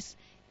interés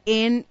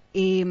en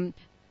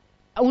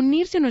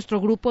unirse a nuestro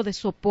grupo de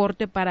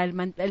soporte para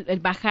el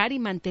bajar y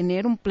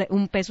mantener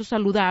un peso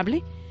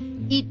saludable.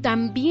 Y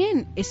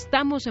también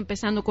estamos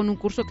empezando con un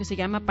curso que se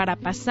llama Para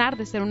pasar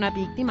de ser una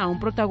víctima a un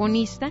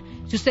protagonista.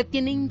 Si usted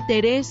tiene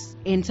interés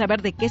en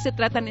saber de qué se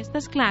tratan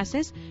estas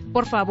clases,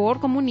 por favor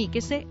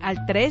comuníquese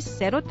al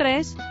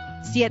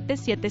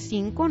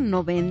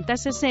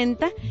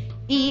 303-775-9060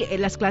 y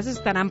las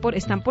clases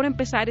están por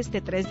empezar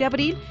este 3 de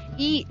abril,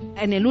 y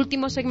en el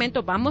último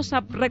segmento vamos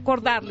a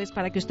recordarles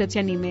para que usted se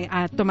anime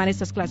a tomar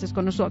estas clases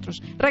con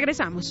nosotros.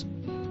 Regresamos.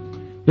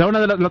 La 1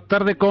 de la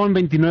tarde con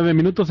 29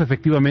 minutos,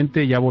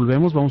 efectivamente ya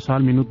volvemos, vamos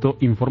al minuto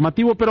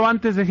informativo, pero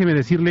antes déjeme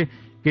decirle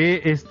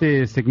que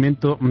este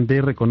segmento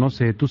de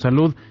Reconoce tu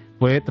Salud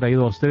fue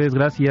traído a ustedes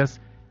gracias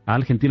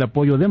al gentil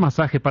apoyo de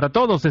Masaje para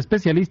Todos,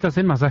 especialistas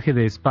en masaje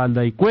de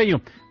espalda y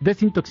cuello,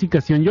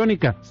 desintoxicación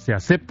iónica, se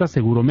acepta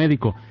seguro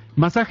médico.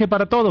 Masaje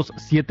para Todos,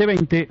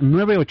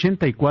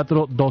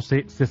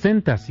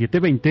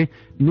 720-984-1260,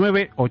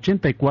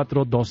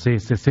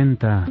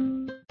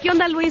 720-984-1260. ¿Qué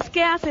onda, Luis?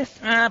 ¿Qué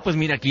haces? Pues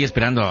mira, aquí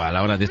esperando a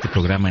la hora de este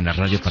programa en la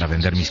radio para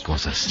vender mis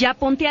cosas. Ya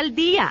ponte al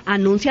día.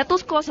 Anuncia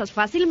tus cosas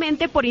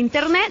fácilmente por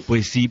internet.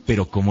 Pues sí,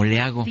 pero ¿cómo le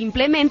hago?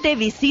 Simplemente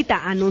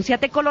visita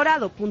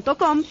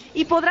anunciatecolorado.com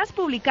y podrás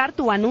publicar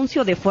tu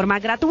anuncio de forma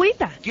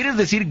gratuita. ¿Quieres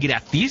decir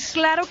gratis?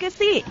 Claro que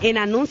sí. En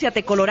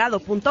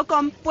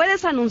anunciatecolorado.com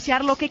puedes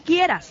anunciar lo que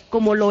quieras,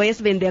 como lo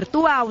es vender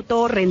tu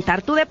auto,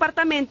 rentar tu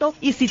departamento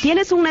y si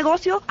tienes un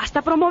negocio,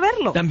 hasta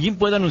promoverlo. ¿También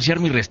puedo anunciar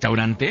mi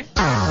restaurante?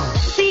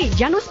 Sí,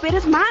 ya no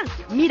esperes más.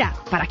 Mira,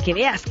 para que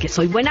veas que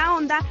soy buena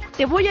onda,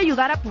 te voy a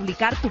ayudar a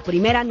publicar tu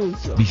primer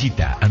anuncio.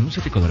 Visita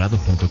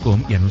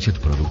anunciatecolorado.com y anuncia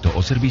tu producto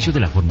o servicio de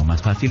la forma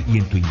más fácil y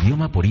en tu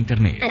idioma por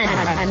internet.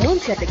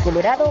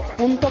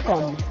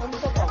 anunciatecolorado.com.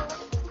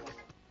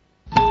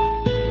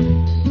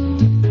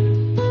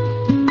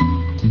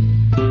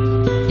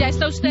 Ya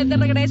está usted de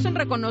regreso en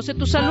Reconoce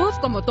tu Salud,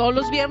 como todos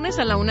los viernes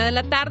a la 1 de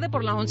la tarde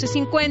por la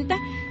 11:50.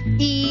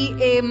 Y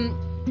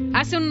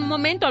hace un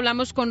momento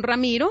hablamos con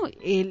Ramiro,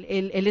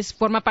 él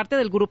forma parte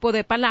del grupo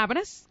de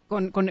Palabras,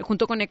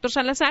 junto con Héctor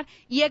Salazar.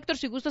 Y Héctor,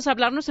 si gustas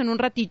hablarnos en un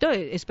ratito,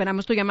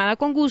 esperamos tu llamada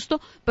con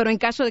gusto, pero en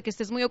caso de que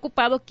estés muy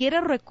ocupado,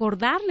 quiero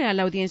recordarle a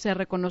la audiencia de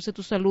Reconoce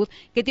tu Salud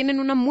que tienen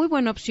una muy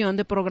buena opción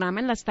de programa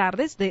en las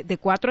tardes, de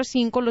 4 a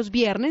 5 los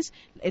viernes.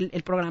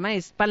 El programa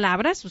es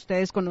Palabras,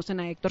 ustedes conocen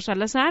a Héctor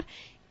Salazar.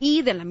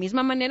 Y de la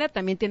misma manera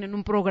también tienen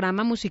un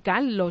programa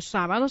musical los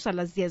sábados a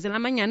las 10 de la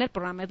mañana, el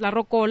programa es La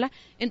Rocola.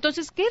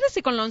 Entonces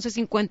quédese con la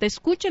 11:50,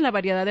 escuche la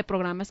variedad de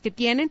programas que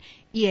tienen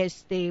y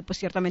pues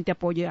ciertamente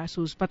apoye a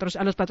los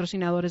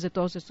patrocinadores de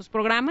todos estos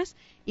programas.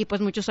 Y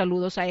pues muchos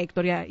saludos a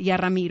Héctor y a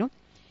Ramiro.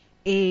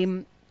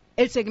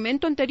 El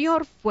segmento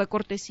anterior fue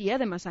cortesía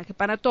de Masaje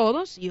para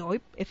Todos y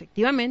hoy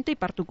efectivamente y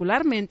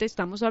particularmente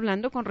estamos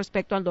hablando con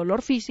respecto al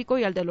dolor físico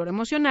y al dolor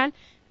emocional.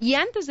 Y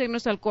antes de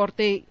irnos al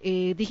corte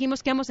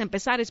dijimos que vamos a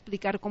empezar a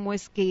explicar cómo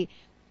es que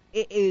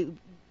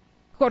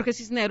Jorge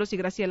Cisneros y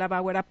Graciela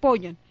Bauer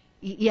apoyan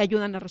y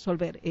ayudan a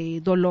resolver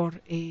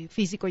dolor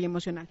físico y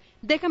emocional.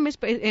 Déjame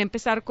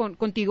empezar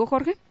contigo,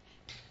 Jorge.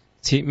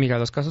 Sí, mira,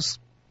 los casos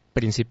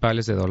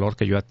principales de dolor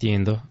que yo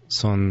atiendo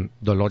son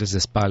dolores de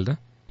espalda,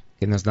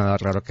 que no es nada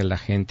raro que la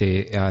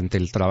gente ante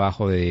el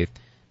trabajo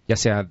ya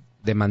sea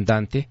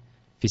demandante,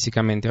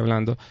 físicamente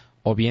hablando,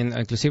 o bien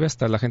inclusive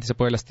hasta la gente se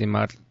puede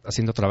lastimar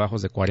haciendo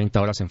trabajos de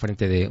 40 horas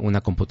enfrente de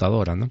una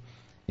computadora, ¿no?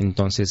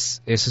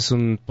 Entonces,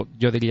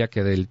 yo diría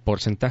que del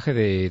porcentaje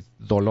de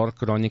dolor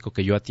crónico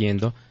que yo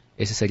atiendo,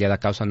 esa sería la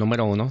causa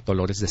número 1,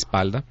 dolores de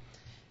espalda.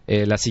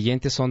 Las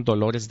siguientes son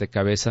dolores de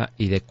cabeza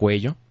y de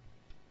cuello.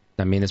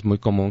 También es muy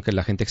común que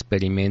la gente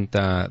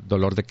experimenta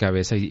dolor de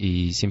cabeza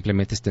y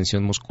simplemente es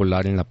tensión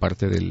muscular en la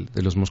parte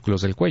de los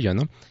músculos del cuello,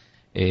 ¿no?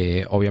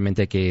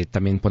 Obviamente hay que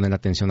también poner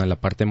atención a la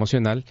parte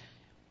emocional.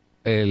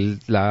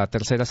 La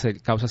tercera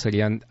causa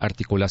serían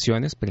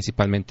articulaciones,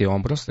 principalmente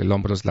hombros. El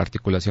hombro es la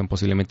articulación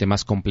posiblemente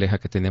más compleja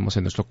que tenemos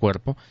en nuestro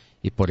cuerpo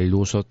y por el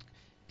uso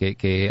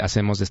que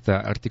hacemos de esta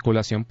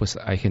articulación, pues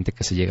hay gente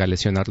que se llega a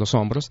lesionar los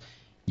hombros.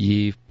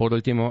 Y por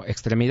último,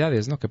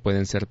 extremidades, ¿no? Que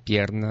pueden ser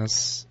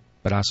piernas,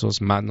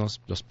 brazos, manos,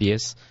 los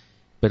pies,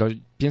 pero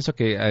pienso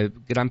que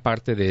gran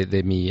parte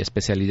de mi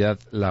especialidad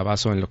la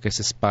baso en lo que es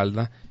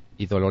espalda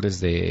y dolores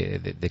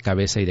de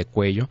cabeza y de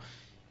cuello,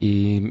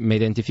 y me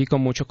identifico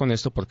mucho con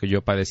esto porque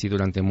yo padecí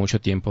durante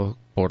mucho tiempo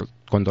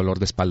con dolor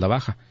de espalda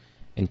baja.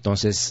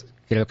 Entonces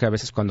creo que a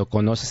veces cuando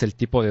conoces el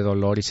tipo de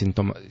dolor y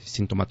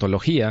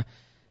sintomatología,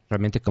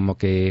 realmente como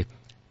que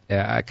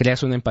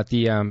creas una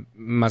empatía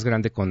más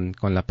grande con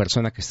la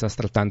persona que estás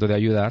tratando de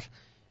ayudar.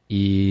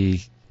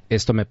 y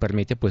esto me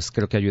permite, pues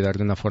creo que ayudar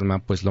de una forma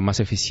pues lo más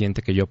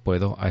eficiente que yo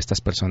puedo a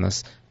estas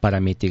personas para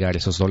mitigar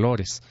esos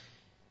dolores.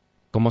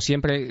 Como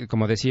siempre,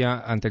 como decía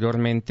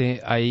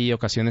anteriormente, hay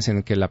ocasiones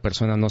en que la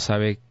persona no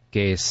sabe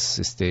qué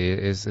es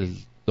el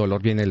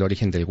dolor, viene del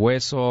origen del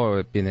hueso,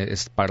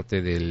 es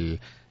parte de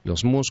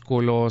los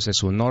músculos,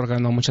 es un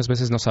órgano, muchas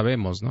veces no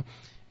sabemos, ¿no?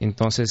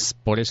 Entonces,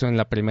 por eso en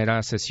la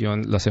primera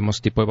sesión lo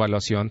hacemos tipo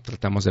evaluación,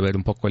 tratamos de ver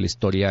un poco el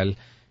historial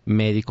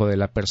médico de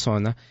la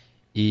persona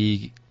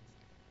y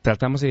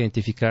tratamos de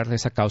identificar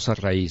esa causa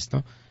raíz,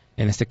 ¿no?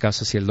 En este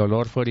caso, si el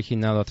dolor fue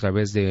originado a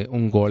través de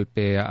un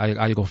golpe,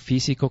 algo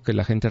físico que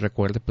la gente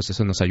recuerde, pues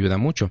eso nos ayuda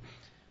mucho.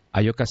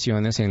 Hay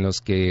ocasiones en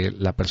las que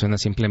la persona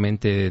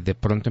simplemente de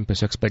pronto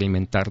empezó a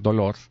experimentar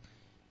dolor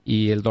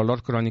y el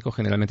dolor crónico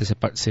generalmente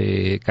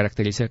se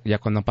caracteriza ya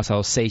cuando han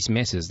pasado 6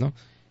 meses, ¿no?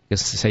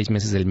 Es 6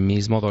 meses del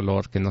mismo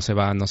dolor que no se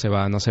va,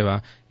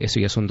 eso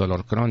ya es un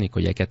dolor crónico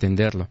y hay que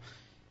atenderlo.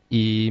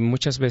 Y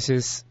muchas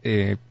veces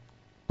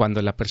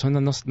cuando la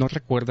persona no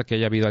recuerda que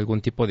haya habido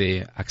algún tipo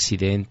de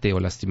accidente o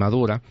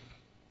lastimadura,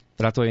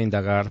 trato de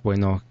indagar,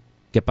 bueno,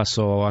 ¿qué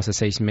pasó hace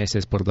 6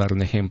 meses, por dar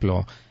un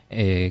ejemplo,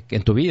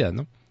 en tu vida,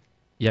 ¿no?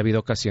 Y ha habido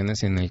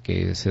ocasiones en las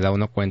que se da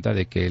uno cuenta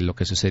de que lo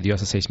que sucedió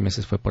hace 6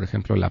 meses fue, por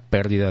ejemplo, la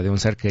pérdida de un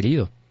ser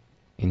querido.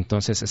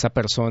 Entonces, esa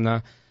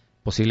persona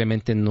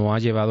posiblemente no ha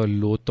llevado el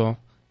luto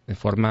de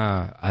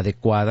forma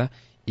adecuada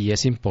y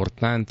es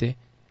importante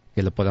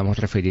que lo podamos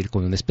referir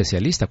con un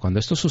especialista. Cuando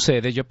esto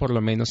sucede, yo por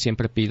lo menos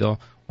siempre pido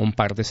un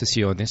par de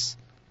sesiones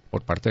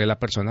por parte de la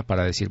persona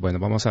para decir, bueno,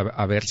 vamos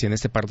a ver si en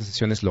este par de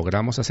sesiones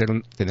logramos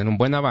tener un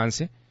buen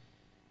avance,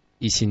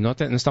 y si no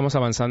estamos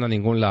avanzando a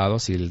ningún lado,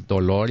 si el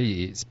dolor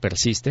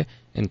persiste,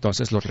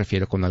 entonces lo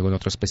refiero con algún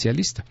otro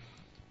especialista.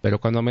 Pero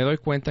cuando me doy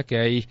cuenta que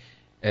hay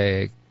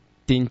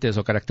tintes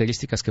o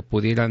características que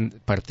pudieran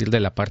partir de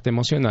la parte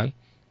emocional,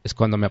 es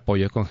cuando me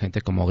apoyo con gente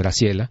como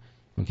Graciela,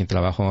 con quien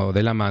trabajo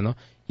de la mano,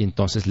 y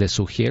entonces le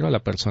sugiero a la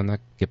persona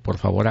que por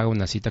favor haga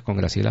una cita con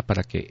Graciela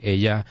para que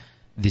ella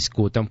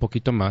discuta un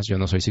poquito más. Yo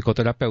no soy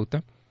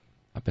psicoterapeuta,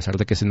 a pesar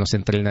de que se nos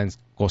entrena en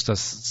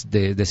cosas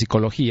de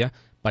psicología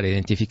para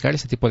identificar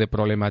ese tipo de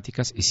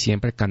problemáticas y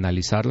siempre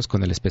canalizarlos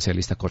con el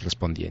especialista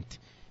correspondiente.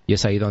 Y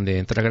es ahí donde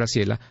entra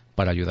Graciela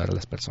para ayudar a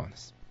las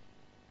personas.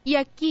 Y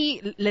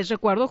aquí les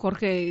recuerdo,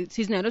 Jorge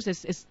Cisneros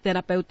es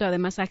terapeuta de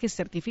masajes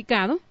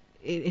certificado,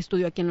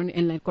 estudió aquí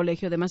en el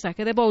Colegio de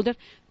Masaje de Boulder,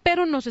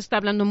 pero nos está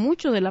hablando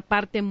mucho de la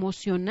parte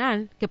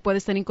emocional que puede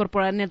estar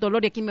incorporada en el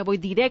dolor, y aquí me voy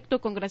directo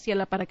con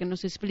Graciela para que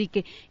nos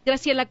explique.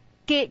 Graciela,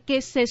 ¿qué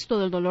es esto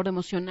del dolor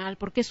emocional?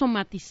 ¿Por qué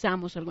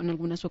somatizamos algo en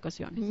algunas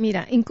ocasiones?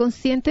 Mira,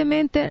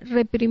 inconscientemente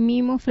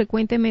reprimimos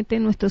frecuentemente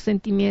nuestros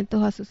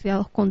sentimientos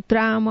asociados con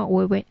trauma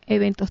o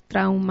eventos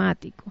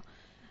traumáticos.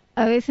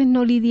 A veces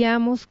no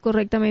lidiamos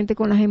correctamente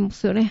con las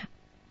emociones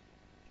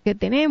que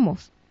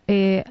tenemos.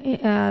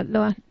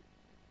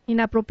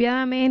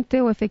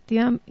 Inapropiadamente o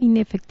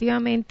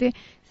inefectivamente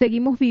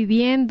seguimos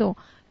viviendo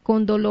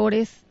con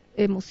dolores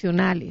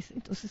emocionales.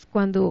 Entonces,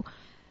 cuando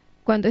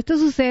esto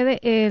sucede,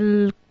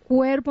 el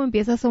cuerpo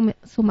empieza a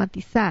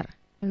somatizar.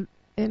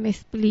 Me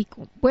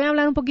explico. Voy a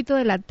hablar un poquito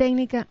de la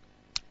técnica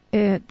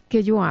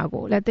que yo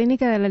hago, la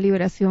técnica de la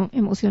liberación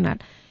emocional.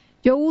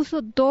 Yo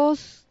uso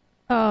 2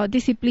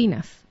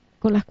 disciplinas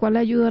con las cuales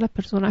ayudo a las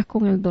personas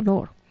con el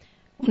dolor.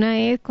 Una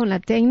es con la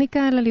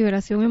técnica de la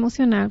liberación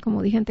emocional,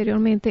 como dije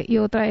anteriormente, y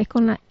otra es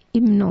con la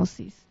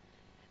hipnosis.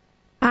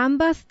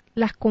 Ambas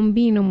las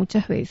combino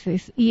muchas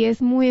veces y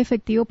es muy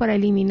efectivo para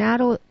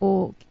eliminar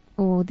o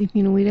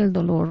disminuir el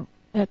dolor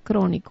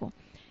crónico.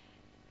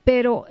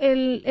 Pero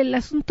el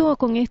asunto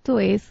con esto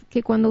es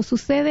que cuando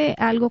sucede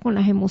algo con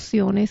las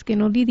emociones, que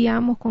no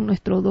lidiamos con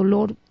nuestro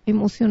dolor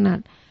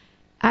emocional,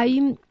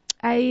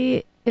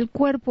 el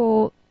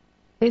cuerpo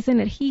es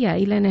energía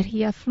y la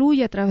energía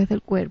fluye a través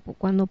del cuerpo.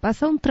 Cuando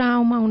pasa un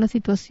trauma, una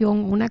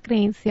situación, una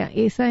creencia,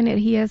 esa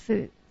energía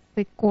se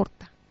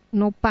corta,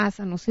 no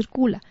pasa, no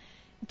circula.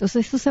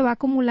 Entonces eso se va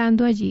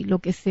acumulando allí. Lo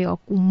que se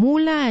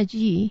acumula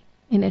allí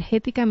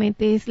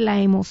energéticamente es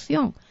la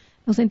emoción.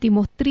 Nos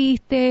sentimos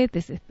tristes,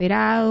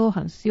 desesperados,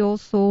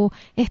 ansiosos,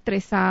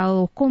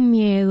 estresados, con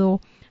miedo,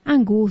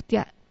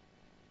 angustia,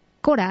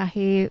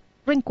 coraje,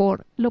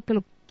 rencor, lo que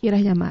lo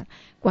quieras llamar.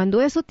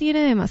 Cuando eso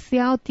tiene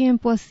demasiado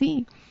tiempo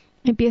así,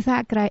 empieza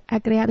a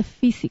crear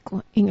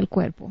físico en el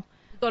cuerpo.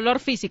 ¿Dolor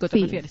físico te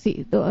refieres?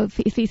 Sí,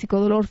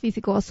 dolor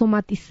físico, a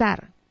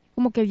somatizar.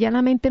 Como que ya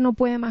la mente no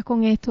puede más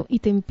con esto y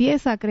te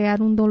empieza a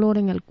crear un dolor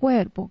en el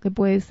cuerpo, que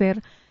puede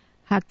ser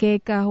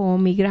jaquecas o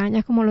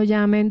migrañas, como lo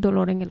llamen,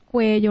 dolor en el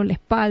cuello, en la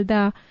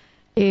espalda,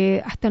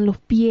 hasta en los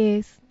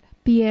pies, las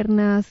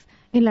piernas,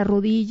 en la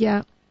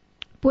rodilla,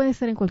 puede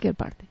ser en cualquier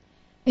parte.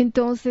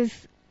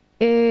 Entonces,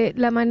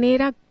 la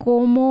manera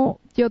como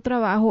yo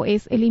trabajo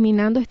es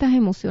eliminando estas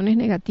emociones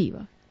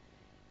negativas.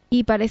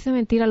 Y parece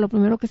mentira, lo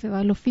primero que se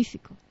va es lo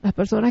físico. Las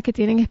personas que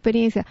tienen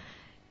experiencia,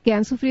 que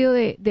han sufrido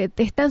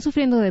están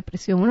sufriendo de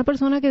depresión. Una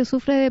persona que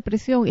sufre de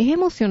depresión es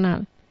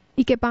emocional.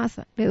 ¿Y qué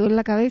pasa? Le duele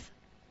la cabeza,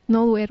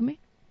 no duerme,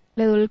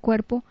 le duele el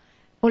cuerpo,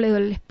 o le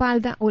duele la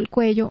espalda, o el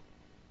cuello,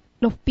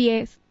 los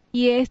pies.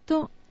 Y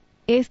esto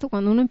esto,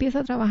 cuando uno empieza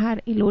a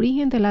trabajar el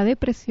origen de la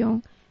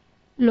depresión,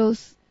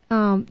 los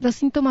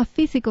síntomas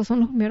físicos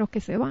son los primeros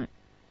que se van.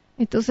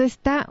 Entonces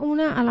está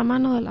una a la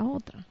mano de la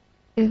otra.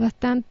 Es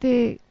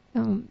bastante...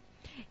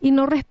 y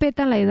no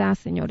respetan la edad,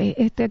 señores.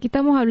 Aquí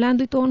estamos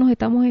hablando y todos nos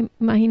estamos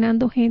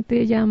imaginando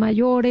gente ya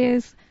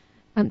mayores,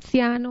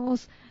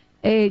 ancianos.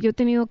 Yo he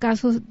tenido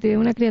casos de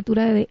una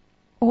criatura de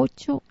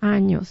 8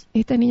 años.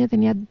 Esta niña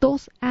tenía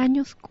 2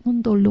 años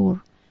con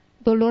dolor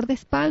de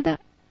espalda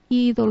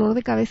y dolor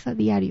de cabeza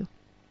diario.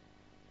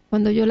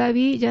 Cuando yo la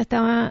vi, ya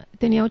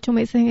tenía 8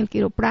 meses en el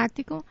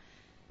quiropráctico,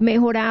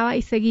 mejoraba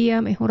y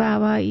seguía,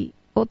 mejoraba y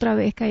otra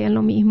vez caía en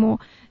lo mismo.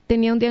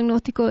 Tenía un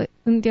diagnóstico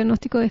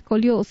de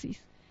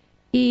escoliosis.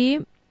 Y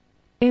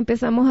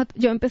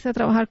yo empecé a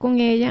trabajar con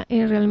ella,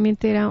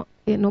 realmente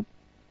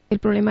el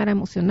problema era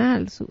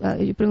emocional.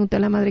 Yo pregunté a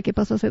la madre qué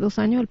pasó hace 2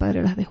 años, el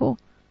padre las dejó.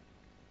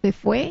 Se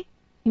fue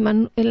y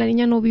la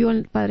niña no vio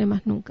al padre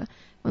más nunca.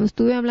 Cuando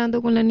estuve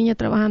hablando con la niña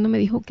trabajando, me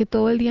dijo que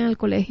todo el día en el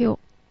colegio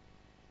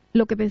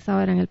lo que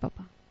pensaba era en el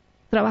papá.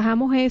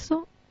 Trabajamos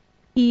eso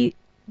y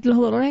los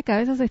dolores de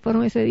cabeza se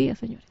fueron ese día,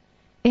 señores.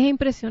 Es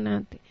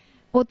impresionante.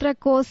 Otra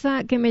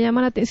cosa que me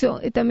llama la atención,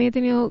 también he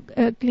tenido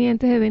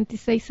clientes de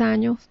 26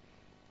 años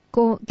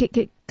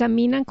que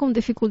caminan con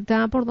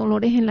dificultad por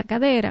dolores en la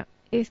cadera.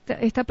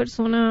 Esta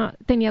persona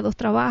tenía 2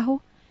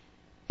 trabajos,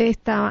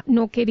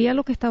 no quería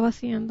lo que estaba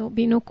haciendo,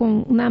 vino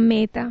con una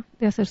meta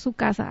de hacer su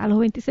casa. A los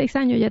 26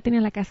 años ya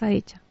tenía la casa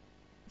hecha,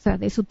 o sea,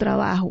 de su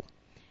trabajo.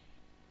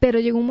 Pero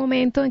llegó un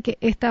momento en que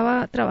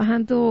estaba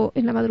trabajando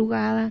en la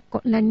madrugada,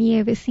 con la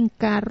nieve, sin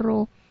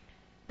carro,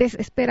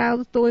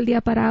 desesperado, todo el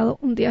día parado.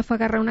 Un día fue a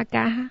agarrar una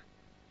caja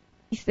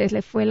y se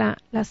le fue la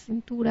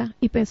cintura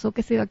y pensó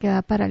que se iba a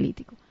quedar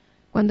paralítico.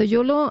 Cuando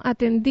yo lo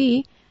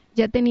atendí,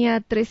 ya tenía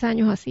 3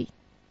 años así,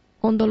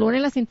 con dolor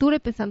en la cintura y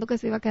pensando que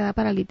se iba a quedar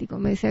paralítico.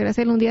 Me decía,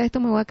 Graciela, un día de esto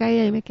me voy a caer y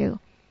ahí me quedo.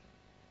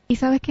 ¿Y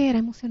sabes qué? Era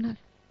emocional.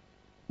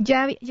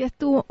 Ya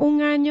estuvo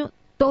 1 año,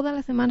 todas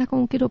las semanas con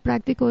un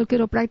quiropráctico. El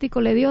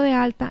quiropráctico le dio de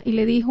alta y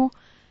le dijo,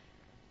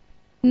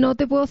 no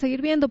te puedo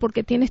seguir viendo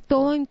porque tienes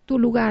todo en tu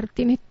lugar,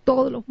 tienes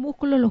todos los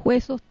músculos, los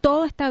huesos,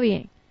 todo está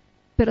bien,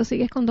 pero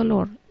sigues con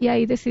dolor. Y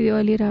ahí decidió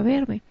él ir a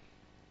verme.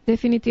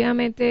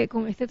 Definitivamente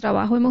con este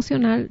trabajo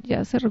emocional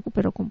ya se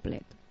recuperó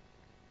completo.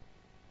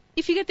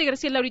 Y fíjate,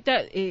 Graciela,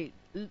 ahorita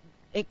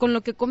con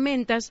lo que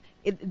comentas,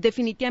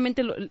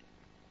 definitivamente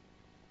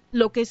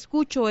lo que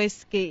escucho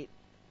es que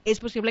es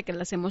posible que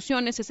las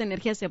emociones, esa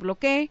energía se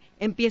bloquee,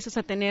 empiezas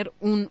a tener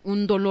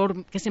un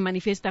dolor que se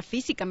manifiesta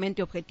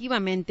físicamente,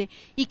 objetivamente,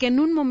 y que en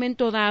un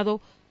momento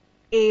dado,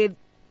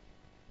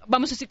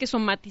 vamos a decir que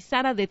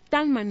somatizara de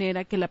tal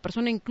manera que la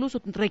persona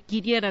incluso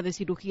requiriera de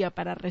cirugía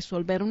para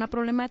resolver una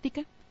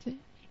problemática. Sí.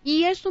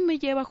 Y eso me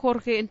lleva,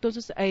 Jorge,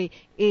 entonces,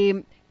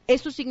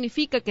 esto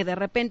significa que de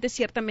repente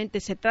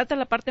ciertamente se trata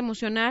la parte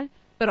emocional,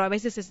 pero a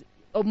veces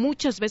o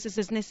muchas veces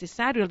es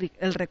necesario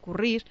el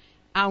recurrir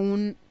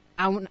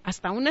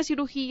hasta una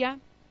cirugía,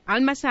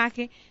 al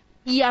masaje.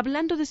 Y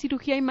hablando de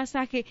cirugía y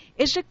masaje,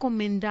 ¿es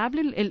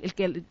recomendable el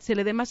que se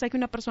le dé masaje a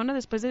una persona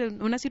después de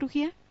una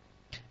cirugía?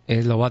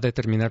 Lo va a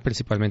determinar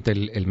principalmente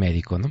el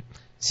médico, ¿no?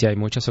 Sí, hay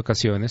muchas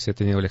ocasiones, he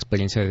tenido la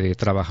experiencia de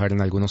trabajar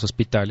en algunos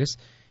hospitales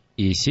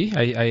y sí,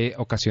 hay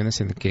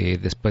ocasiones en que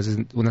después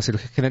de una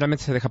cirugía,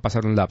 generalmente se deja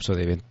pasar un lapso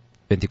de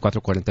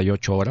 24,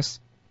 48 horas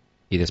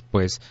y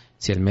después,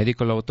 si el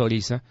médico lo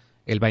autoriza,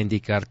 él va a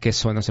indicar qué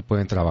zonas se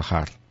pueden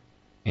trabajar.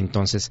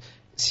 Entonces,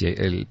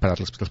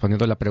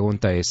 respondiendo a la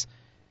pregunta es,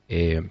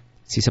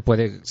 sí se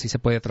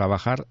puede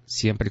trabajar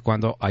siempre y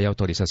cuando haya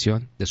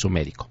autorización de su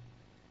médico.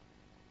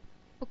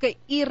 Ok,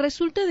 y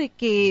resulta de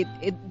que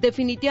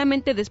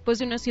definitivamente después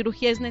de una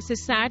cirugía es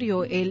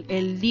necesario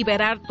el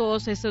liberar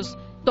todas esas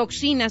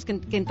toxinas que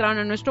entraron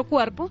a nuestro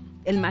cuerpo.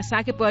 El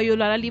masaje puede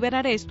ayudar a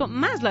liberar esto,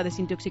 más la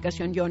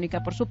desintoxicación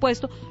iónica, por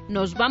supuesto.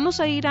 Nos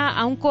vamos a ir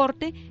a un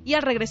corte y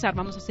al regresar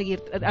vamos a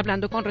seguir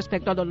hablando con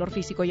respecto al dolor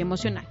físico y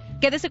emocional.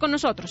 Quédese con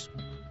nosotros.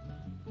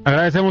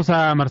 Agradecemos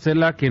a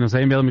Marcela que nos ha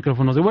enviado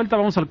micrófonos de vuelta.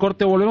 Vamos al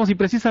corte, volvemos y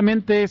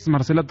precisamente es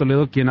Marcela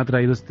Toledo quien ha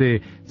traído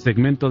este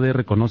segmento de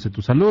Reconoce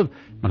tu Salud.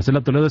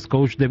 Marcela Toledo es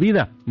coach de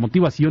vida,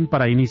 motivación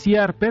para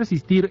iniciar,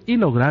 persistir y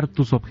lograr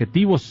tus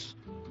objetivos.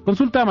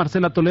 Consulta a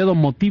Marcela Toledo,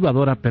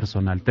 motivadora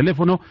personal.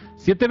 Teléfono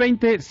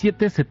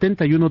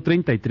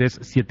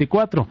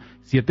 720-771-3374.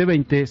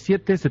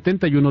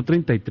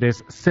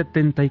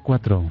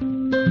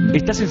 720-771-3374.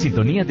 Estás en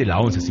sintonía de la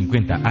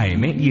 1150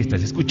 AM y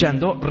estás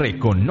escuchando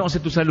Reconoce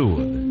tu Salud.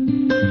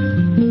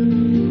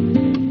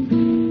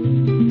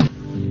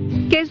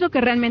 ¿Qué es lo que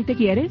realmente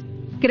quieres?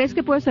 ¿Crees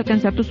que puedes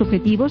alcanzar tus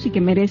objetivos y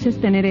que mereces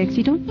tener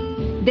éxito?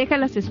 Deja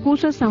las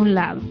excusas a un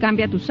lado,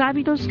 cambia tus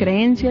hábitos,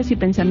 creencias y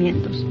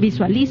pensamientos.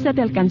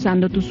 Visualízate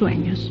alcanzando tus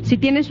sueños. Si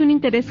tienes un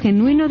interés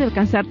genuino de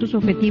alcanzar tus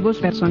objetivos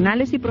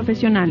personales y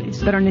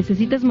profesionales, pero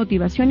necesitas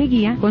motivación y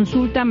guía,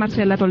 consulta a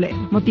Marcela Toledo,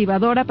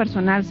 motivadora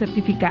personal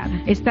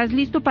certificada. ¿Estás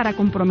listo para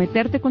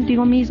comprometerte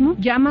contigo mismo?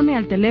 Llámame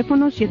al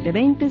teléfono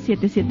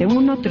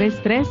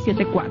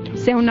 720-771-3374.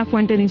 Sea una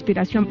fuente de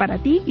inspiración para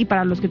ti y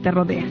para los que te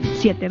rodean.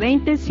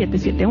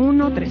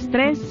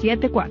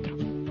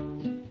 720-771-3374.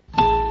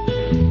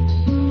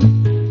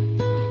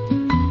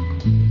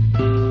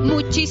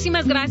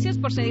 Muchísimas gracias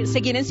por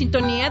seguir en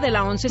sintonía de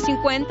la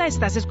 1150.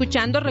 Estás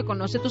escuchando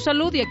Reconoce tu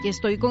Salud y aquí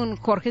estoy con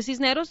Jorge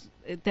Cisneros,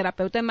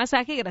 terapeuta de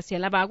masaje, y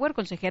Graciela Bauer,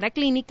 consejera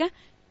clínica,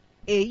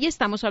 y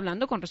estamos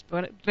hablando con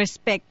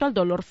respecto al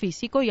dolor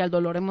físico y al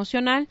dolor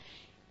emocional.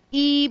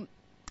 Y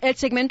el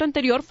segmento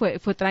anterior fue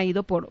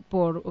traído por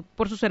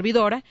su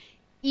servidora,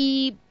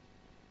 y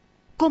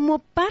como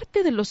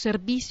parte de los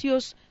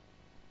servicios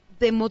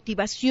de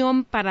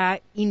motivación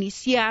para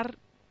iniciar,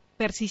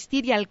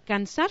 persistir y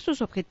alcanzar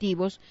sus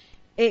objetivos,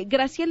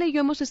 Graciela y yo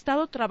hemos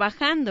estado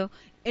trabajando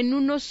en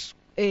unos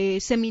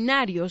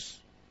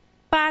seminarios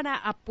para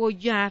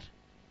apoyar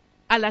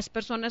a las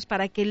personas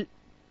para que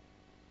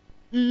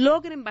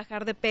logren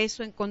bajar de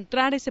peso,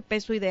 encontrar ese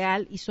peso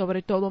ideal y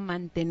sobre todo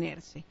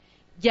mantenerse.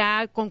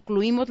 Ya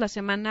concluimos la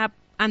semana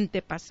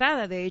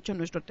antepasada, de hecho,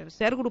 nuestro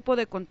tercer grupo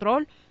de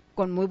control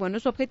con muy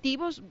buenos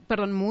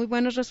muy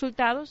buenos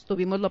resultados.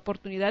 Tuvimos la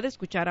oportunidad de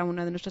escuchar a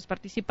una de nuestras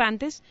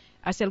participantes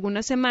hace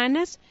algunas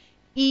semanas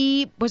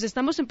y pues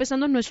estamos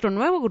empezando nuestro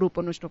nuevo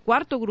grupo, nuestro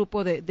cuarto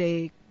grupo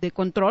de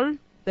control,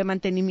 de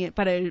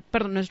mantenimiento,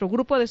 nuestro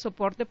grupo de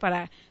soporte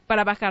para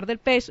bajar el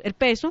peso.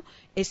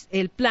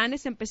 El plan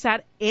es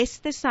empezar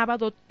este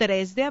sábado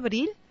 3 de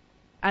abril.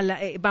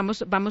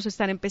 Vamos a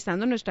estar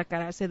empezando nuestra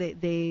clase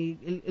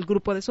el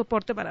grupo de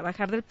soporte para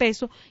bajar del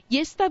peso, y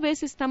esta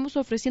vez estamos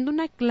ofreciendo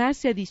una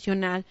clase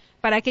adicional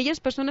para aquellas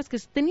personas que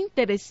estén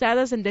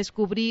interesadas en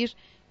descubrir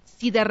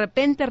si de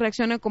repente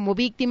reaccionan como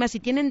víctimas, si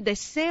tienen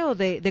deseo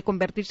de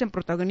convertirse en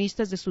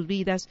protagonistas de sus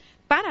vidas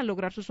para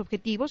lograr sus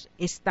objetivos.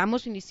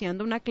 Estamos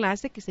iniciando una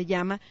clase que se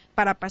llama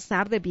Para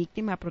pasar de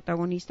víctima a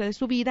protagonista de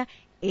su vida.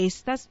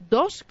 Estas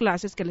dos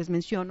clases que les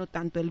menciono,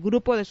 tanto el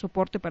grupo de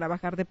soporte para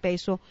bajar de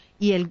peso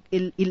y el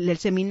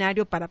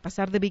seminario para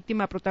pasar de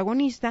víctima a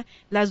protagonista,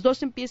 las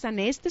dos empiezan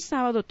este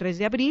sábado 3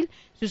 de abril.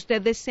 Si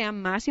usted desea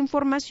más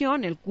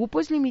información, el cupo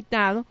es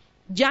limitado,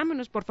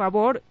 llámenos por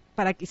favor,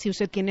 para que si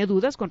usted tiene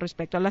dudas con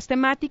respecto a las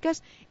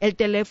temáticas. El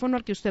teléfono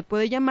al que usted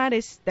puede llamar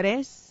es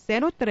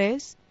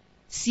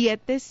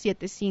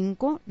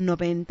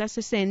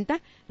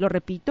 303-775-9060. Lo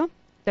repito,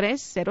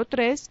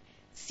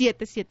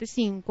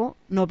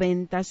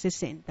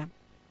 303-775-9060.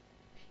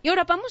 Y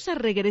ahora vamos a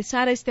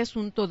regresar a este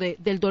asunto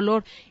del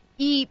dolor.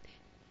 Y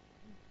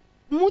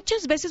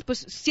muchas veces, pues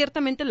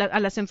ciertamente a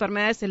las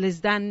enfermedades se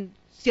les dan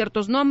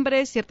ciertos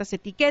nombres, ciertas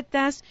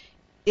etiquetas.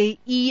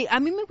 Y a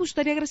mí me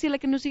gustaría, Graciela,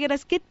 que nos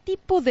dijeras qué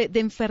tipo de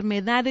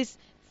enfermedades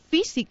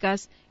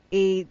físicas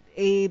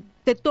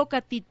te toca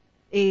a ti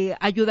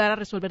ayudar a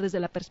resolver desde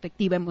la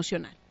perspectiva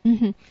emocional.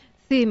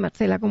 Sí,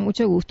 Marcela, con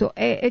mucho gusto.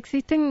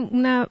 Existen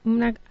una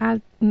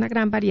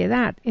gran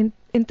variedad.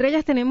 Entre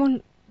ellas tenemos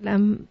las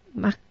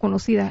más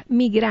conocidas,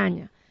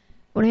 migraña.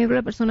 Por ejemplo, a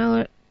la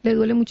persona le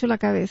duele mucho la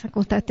cabeza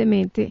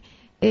constantemente.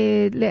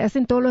 Le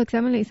hacen todos los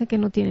exámenes y le dicen que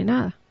no tiene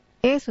nada.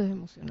 Eso es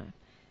emocional.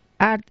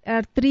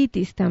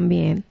 Artritis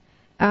también,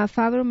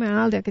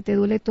 fibromialgia, que te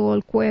duele todo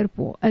el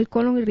cuerpo, el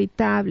colon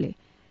irritable,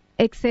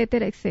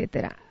 etcétera,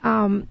 etcétera.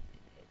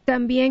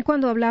 También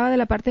cuando hablaba de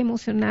la parte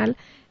emocional,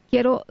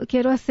 quiero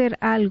hacer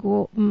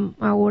algo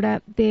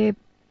ahora de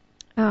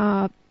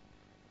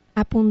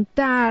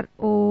apuntar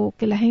o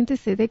que la gente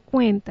se dé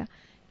cuenta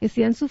que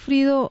si han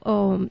sufrido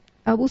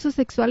abusos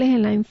sexuales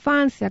en la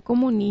infancia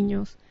como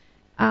niños,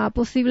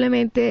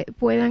 posiblemente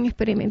puedan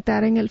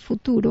experimentar en el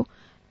futuro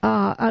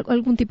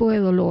algún tipo de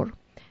dolor,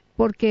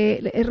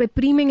 porque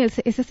reprimen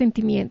ese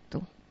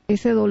sentimiento,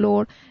 ese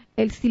dolor,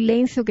 el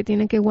silencio que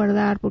tienen que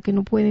guardar porque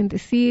no pueden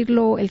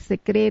decirlo, el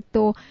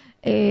secreto,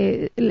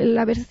 el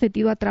haberse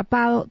sentido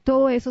atrapado,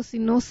 todo eso si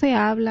no se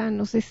habla,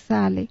 no se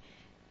sale,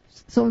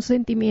 son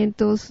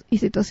sentimientos y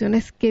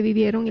situaciones que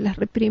vivieron y las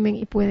reprimen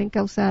y pueden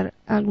causar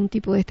algún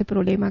tipo de este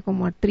problema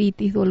como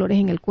artritis, dolores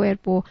en el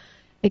cuerpo,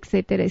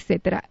 etcétera,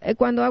 etcétera.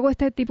 Cuando hago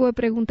este tipo de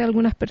preguntas a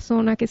algunas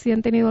personas que si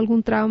han tenido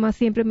algún trauma,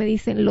 siempre me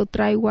dicen, lo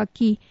traigo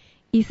aquí,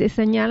 y se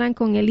señalan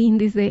con el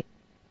índice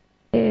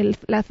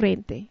la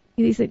frente,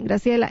 y dicen,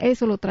 Graciela,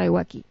 eso lo traigo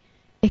aquí.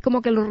 Es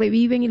como que lo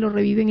reviven y lo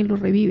reviven y lo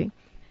reviven.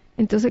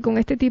 Entonces, con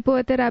este tipo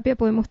de terapia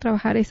podemos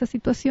trabajar esas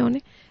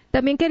situaciones.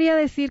 También quería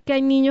decir que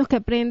hay niños que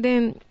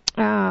aprenden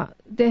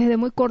desde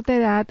muy corta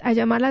edad a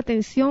llamar la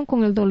atención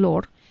con el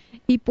dolor,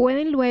 y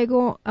pueden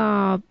luego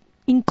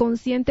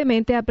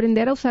inconscientemente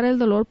aprender a usar el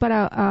dolor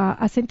para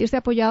a sentirse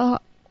apoyados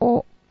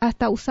o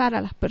hasta usar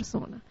a las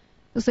personas.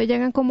 Entonces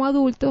llegan como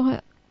adultos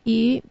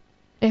y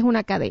es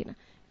una cadena.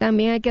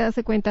 También hay que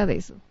darse cuenta de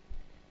eso.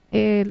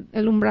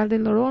 El umbral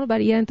del dolor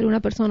varía entre una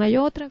persona y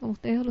otra, como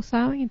ustedes lo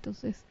saben,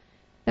 entonces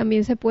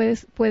también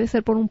puede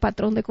ser por un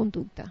patrón de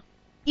conducta.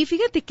 Y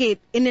fíjate que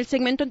en el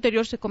segmento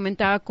anterior se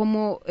comentaba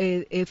cómo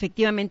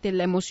efectivamente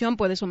la emoción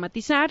puede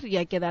somatizar y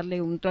hay que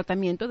darle un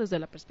tratamiento desde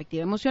la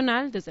perspectiva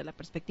emocional, desde la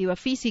perspectiva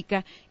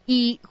física.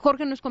 Y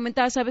Jorge nos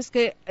comentaba, sabes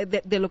que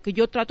de lo que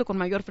yo trato con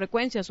mayor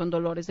frecuencia son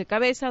dolores de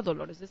cabeza,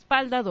 dolores de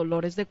espalda,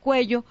 dolores de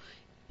cuello.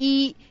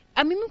 Y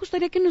a mí me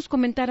gustaría que nos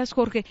comentaras,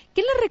 Jorge,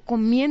 ¿qué le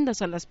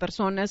recomiendas a las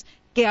personas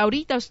que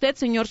ahorita usted,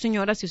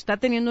 señora, si está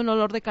teniendo un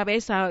dolor de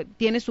cabeza,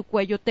 tiene su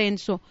cuello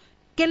tenso,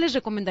 ¿qué les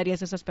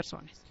recomendarías a esas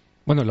personas?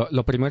 Bueno,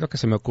 lo primero que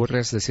se me ocurre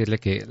es decirle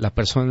que la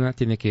persona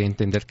tiene que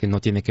entender que no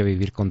tiene que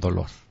vivir con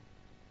dolor.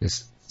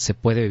 Se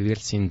puede vivir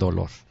sin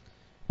dolor.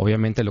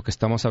 Obviamente lo que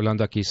estamos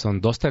hablando aquí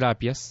son 2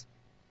 terapias,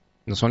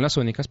 no son las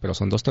únicas, pero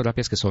son 2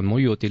 terapias que son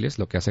muy útiles.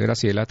 Lo que hace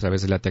Graciela a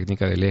través de la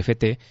técnica del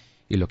EFT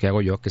y lo que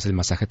hago yo, que es el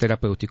masaje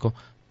terapéutico,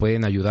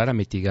 pueden ayudar a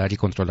mitigar y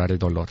controlar el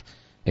dolor.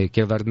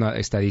 Quiero dar una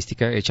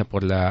estadística hecha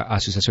por la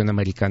Asociación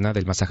Americana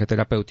del Masaje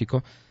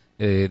Terapéutico,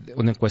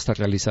 una encuesta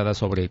realizada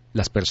sobre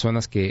las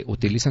personas que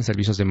utilizan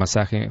servicios de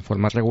masaje en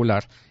forma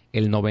regular.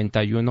 El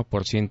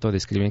 91%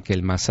 describen que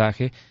el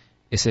masaje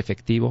es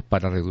efectivo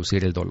para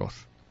reducir el dolor.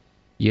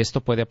 Y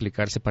esto puede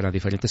aplicarse para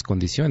diferentes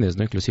condiciones,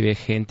 ¿no? Inclusive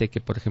gente que,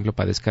 por ejemplo,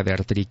 padezca de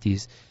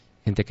artritis,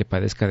 gente que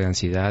padezca de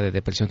ansiedad, de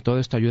depresión. Todo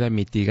esto ayuda a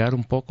mitigar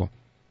un poco,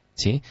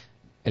 ¿sí?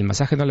 El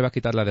masaje no le va a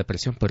quitar la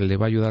depresión, pero le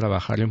va a ayudar a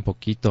bajarle un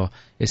poquito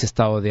ese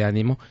estado de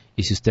ánimo.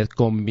 Y si usted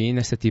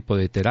combina este tipo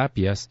de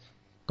terapias,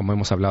 como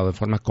hemos hablado, de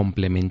forma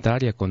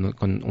complementaria con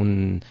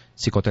un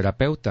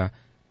psicoterapeuta,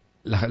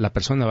 la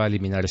persona va a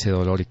eliminar ese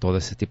dolor y todo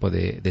ese tipo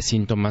de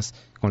síntomas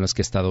con los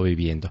que ha estado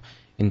viviendo.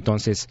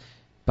 Entonces,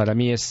 para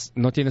mí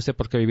no tiene usted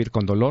por qué vivir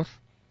con dolor.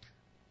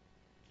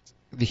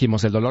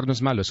 Dijimos, el dolor no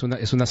es malo,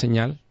 es una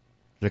señal.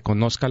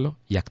 Reconózcalo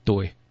y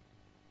actúe,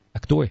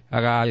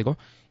 haga algo.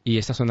 Y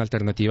estas son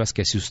alternativas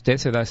que si usted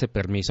se da ese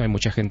permiso, hay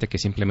mucha gente que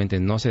simplemente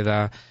no se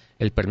da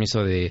el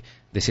permiso de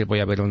decir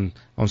voy a ver a un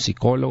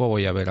psicólogo,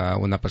 voy a ver a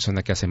una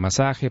persona que hace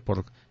masaje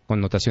por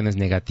connotaciones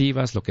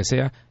negativas, lo que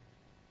sea.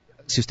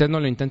 Si usted no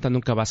lo intenta,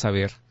 nunca va a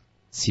saber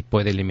si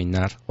puede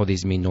eliminar o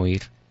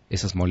disminuir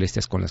esas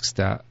molestias con las que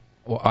está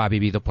o ha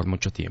vivido por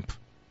mucho tiempo.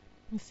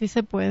 Sí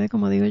se puede,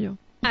 como digo yo.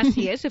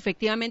 Así es,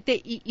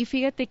 efectivamente. Y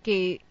fíjate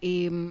que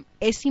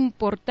es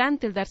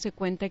importante el darse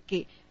cuenta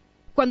que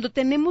cuando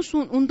tenemos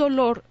un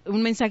dolor,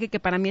 un mensaje que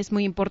para mí es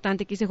muy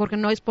importante, que dice Jorge,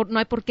 no hay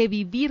por qué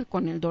vivir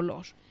con el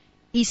dolor.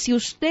 Y si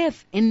usted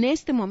en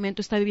este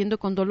momento está viviendo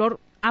con dolor,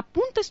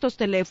 apunta estos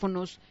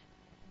teléfonos,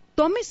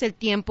 tómese el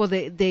tiempo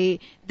de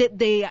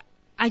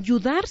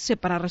ayudarse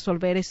para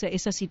resolver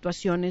esas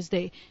situaciones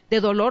de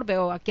dolor.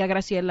 Veo aquí a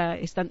Graciela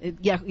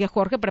y a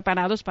Jorge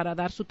preparados para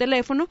dar su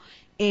teléfono.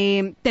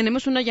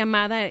 Tenemos una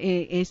llamada,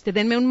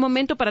 denme un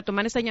momento para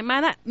tomar esa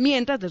llamada,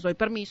 mientras les doy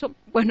permiso,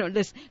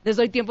 les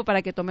doy tiempo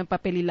para que tomen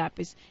papel y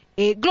lápiz.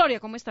 Gloria,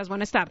 ¿cómo estás?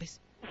 Buenas tardes.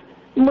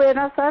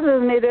 Buenas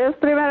tardes, mire, es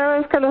primera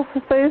vez que los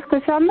estoy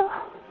escuchando.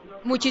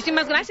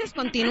 Muchísimas gracias,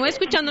 continúe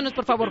escuchándonos,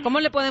 por favor. ¿Cómo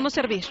le podemos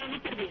servir?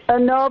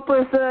 No,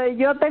 pues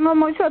yo tengo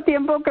mucho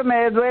tiempo que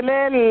me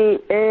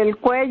duele el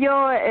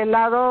cuello, al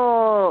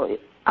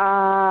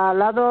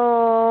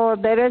lado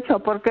derecho,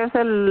 porque es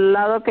el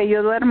lado que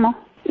yo duermo,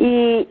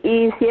 y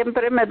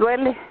siempre me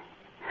duele.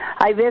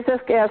 Hay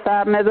veces que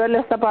hasta me duele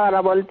hasta para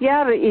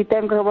voltear, y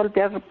tengo que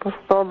voltear pues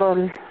todo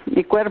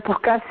mi cuerpo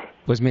casi.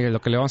 Pues mire, lo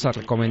que le vamos a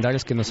recomendar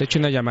es que nos eche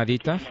una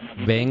llamadita,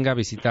 venga a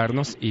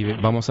visitarnos y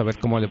vamos a ver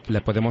cómo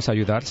le podemos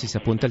ayudar. Si se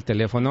apunta el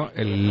teléfono,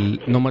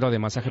 el número de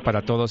masaje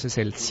para todos es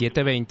el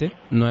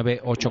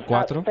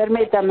 720-984.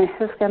 Permítame,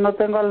 es que no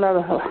tengo al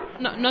lado.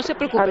 No se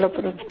preocupe.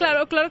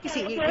 Claro que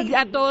sí. Y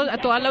a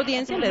toda la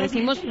audiencia le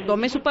decimos,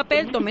 tome su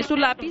papel, tome su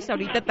lápiz.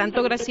 Ahorita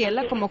tanto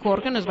Graciela como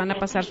Jorge nos van a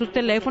pasar sus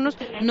teléfonos.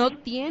 No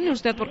tiene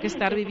usted por qué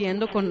estar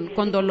viviendo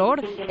con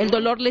dolor. El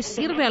dolor le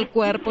sirve al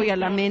cuerpo y a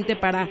la mente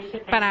para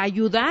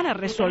ayudar a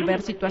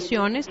resolver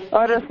situaciones.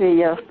 Ahora sí,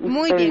 ya.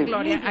 Muy bien,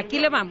 Gloria. Aquí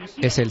le vamos.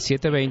 Es el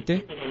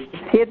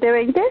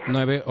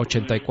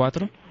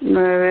 720-984.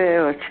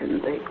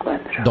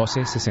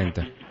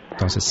 1260.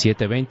 Entonces,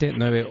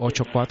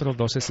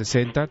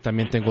 720-984-1260.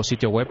 También tengo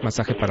sitio web,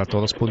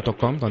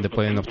 masajeparatodos.com, donde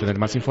pueden obtener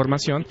más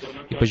información.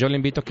 Y pues yo le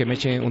invito a que me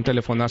eche un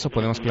telefonazo,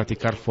 podemos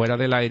platicar fuera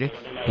del aire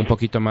un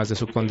poquito más de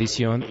su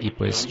condición y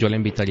pues yo le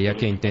invitaría a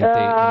que intente...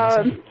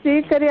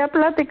 sí, quería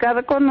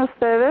platicar con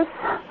ustedes,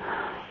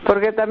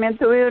 porque también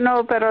tuve una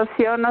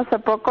operación hace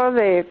poco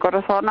de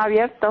corazón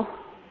abierto.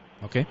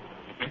 Ok.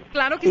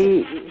 Claro que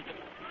sí.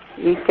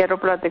 Y quiero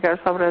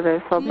platicar sobre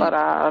eso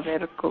para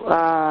ver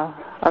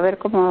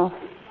cómo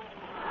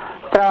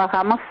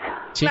trabajamos.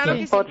 Sí, claro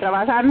que sí. O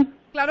trabajan.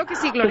 Claro que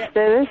sí, Gloria.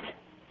 Ustedes.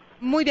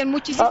 Muy bien,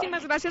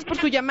 muchísimas gracias por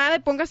su llamada y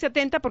póngase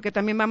atenta porque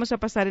también vamos a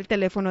pasar el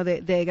teléfono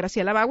de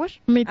Graciela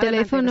Bauer. Mi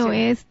teléfono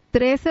Graciela. es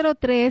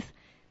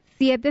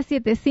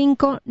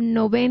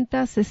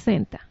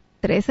 303-775-9060.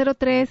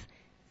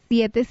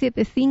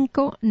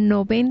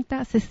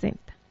 303-775-9060.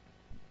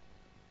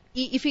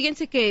 Y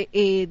fíjense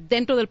que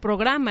dentro del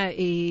programa,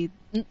 y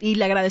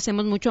le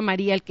agradecemos mucho a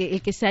María el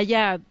que se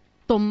haya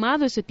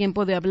tomado ese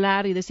tiempo de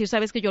hablar y decir,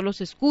 sabes que yo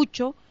los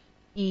escucho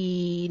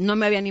y no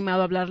me había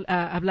animado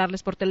a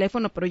hablarles por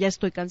teléfono, pero ya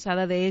estoy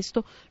cansada de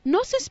esto.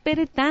 No se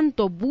espere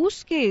tanto,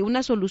 busque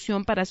una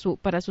solución para sus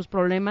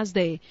problemas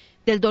del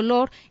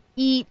dolor.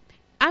 Y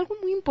algo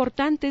muy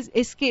importante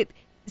es que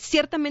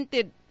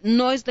ciertamente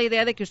no es la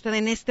idea de que usted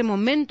en este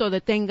momento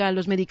detenga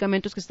los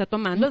medicamentos que está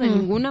tomando, de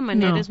ninguna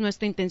manera es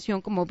nuestra intención,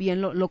 como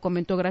bien lo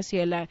comentó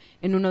Graciela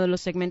en uno de los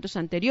segmentos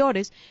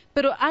anteriores,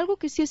 pero algo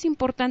que sí es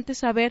importante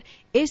saber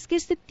es que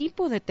este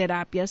tipo de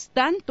terapias,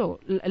 tanto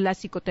la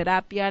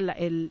psicoterapia,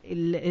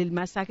 el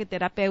masaje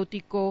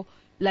terapéutico,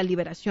 la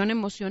liberación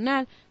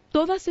emocional.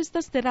 Todas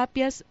estas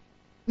terapias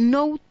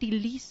no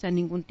utilizan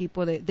ningún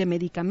tipo de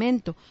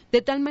medicamento,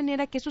 de tal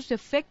manera que esos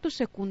efectos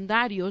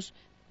secundarios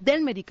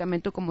del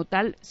medicamento como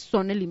tal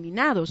son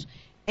eliminados.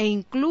 E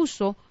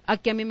incluso,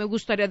 aquí a mí me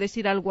gustaría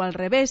decir algo al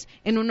revés.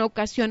 En una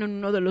ocasión, en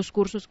uno de los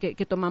cursos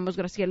que tomamos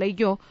Graciela y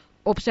yo,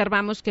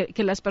 observamos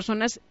que las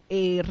personas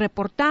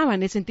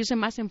reportaban el sentirse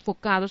más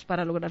enfocados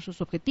para lograr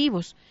sus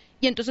objetivos.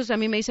 Y entonces a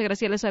mí me dice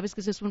Graciela, sabes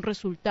que ese es un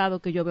resultado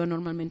que yo veo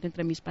normalmente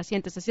entre mis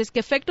pacientes. Así es que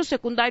efectos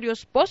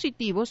secundarios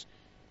positivos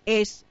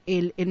es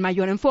el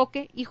mayor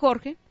enfoque. ¿Y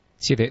Jorge?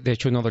 Sí, de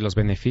hecho uno de los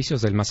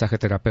beneficios del masaje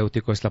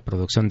terapéutico es la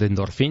producción de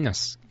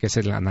endorfinas, que es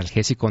el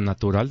analgésico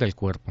natural del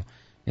cuerpo.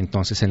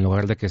 Entonces, en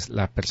lugar de que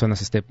la persona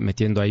se esté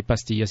metiendo ahí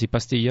pastillas y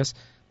pastillas,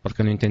 ¿por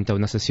qué no intenta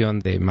una sesión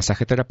de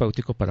masaje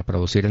terapéutico para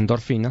producir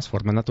endorfinas,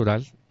 forma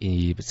natural,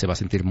 y se va a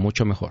sentir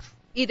mucho mejor?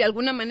 Y de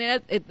alguna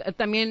manera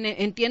también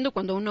entiendo,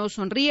 cuando uno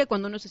sonríe,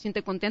 cuando uno se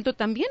siente contento,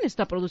 también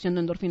está produciendo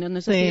endorfinas, ¿no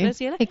es así,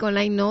 Graciela? Y con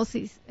la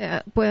hipnosis,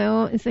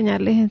 puedo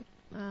enseñarles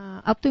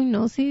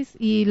autohipnosis,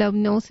 y la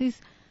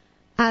hipnosis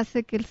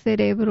hace que el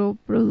cerebro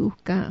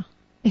produzca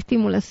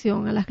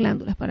estimulación a las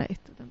glándulas para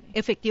esto también.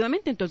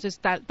 Efectivamente, entonces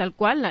tal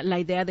cual la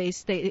idea de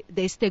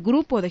este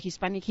grupo de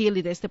Hispanic Heal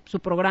y de su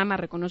programa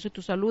Reconoce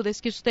tu Salud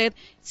es que usted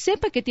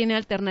sepa que tiene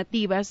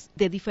alternativas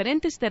de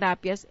diferentes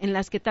terapias en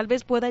las que tal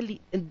vez pueda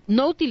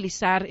no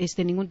utilizar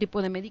ningún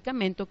tipo de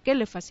medicamento que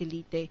le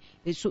facilite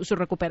su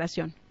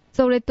recuperación.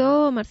 Sobre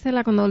todo,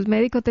 Marcela, cuando el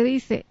médico te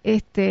dice,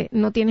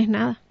 no tienes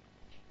nada.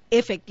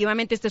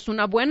 Efectivamente, esta es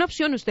una buena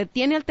opción. Usted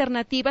tiene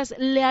alternativas.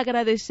 Le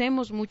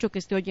agradecemos mucho que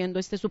esté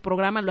oyendo su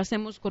programa. Lo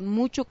hacemos con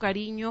mucho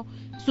cariño.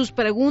 Sus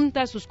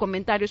preguntas, sus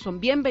comentarios son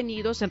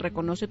bienvenidos en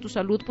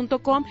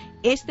reconocetusalud.com.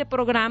 Este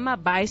programa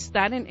va a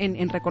estar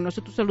en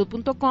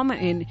reconocetusalud.com,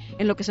 en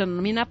lo que se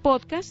denomina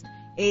podcast.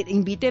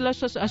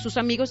 Invítelos a sus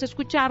amigos a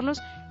escucharlos.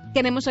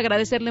 Queremos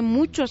agradecerle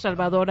mucho a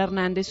Salvador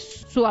Hernández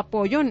su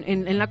apoyo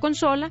en la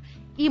consola,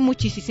 y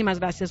muchísimas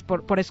gracias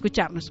por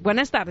escucharnos.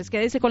 Buenas tardes.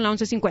 Quédese con la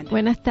 11:50.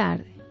 Buenas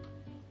tardes.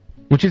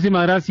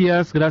 Muchísimas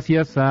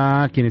gracias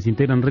a quienes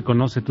integran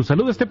Reconoce tu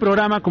Salud. Este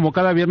programa, como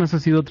cada viernes, ha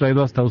sido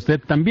traído hasta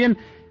usted también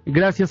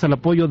gracias al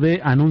apoyo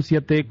de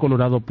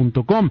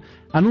anunciatecolorado.com.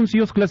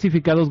 Anuncios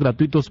clasificados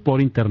gratuitos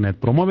por Internet.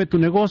 Promueve tu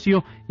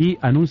negocio y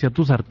anuncia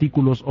tus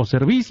artículos o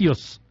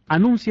servicios.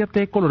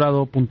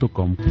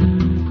 anunciatecolorado.com.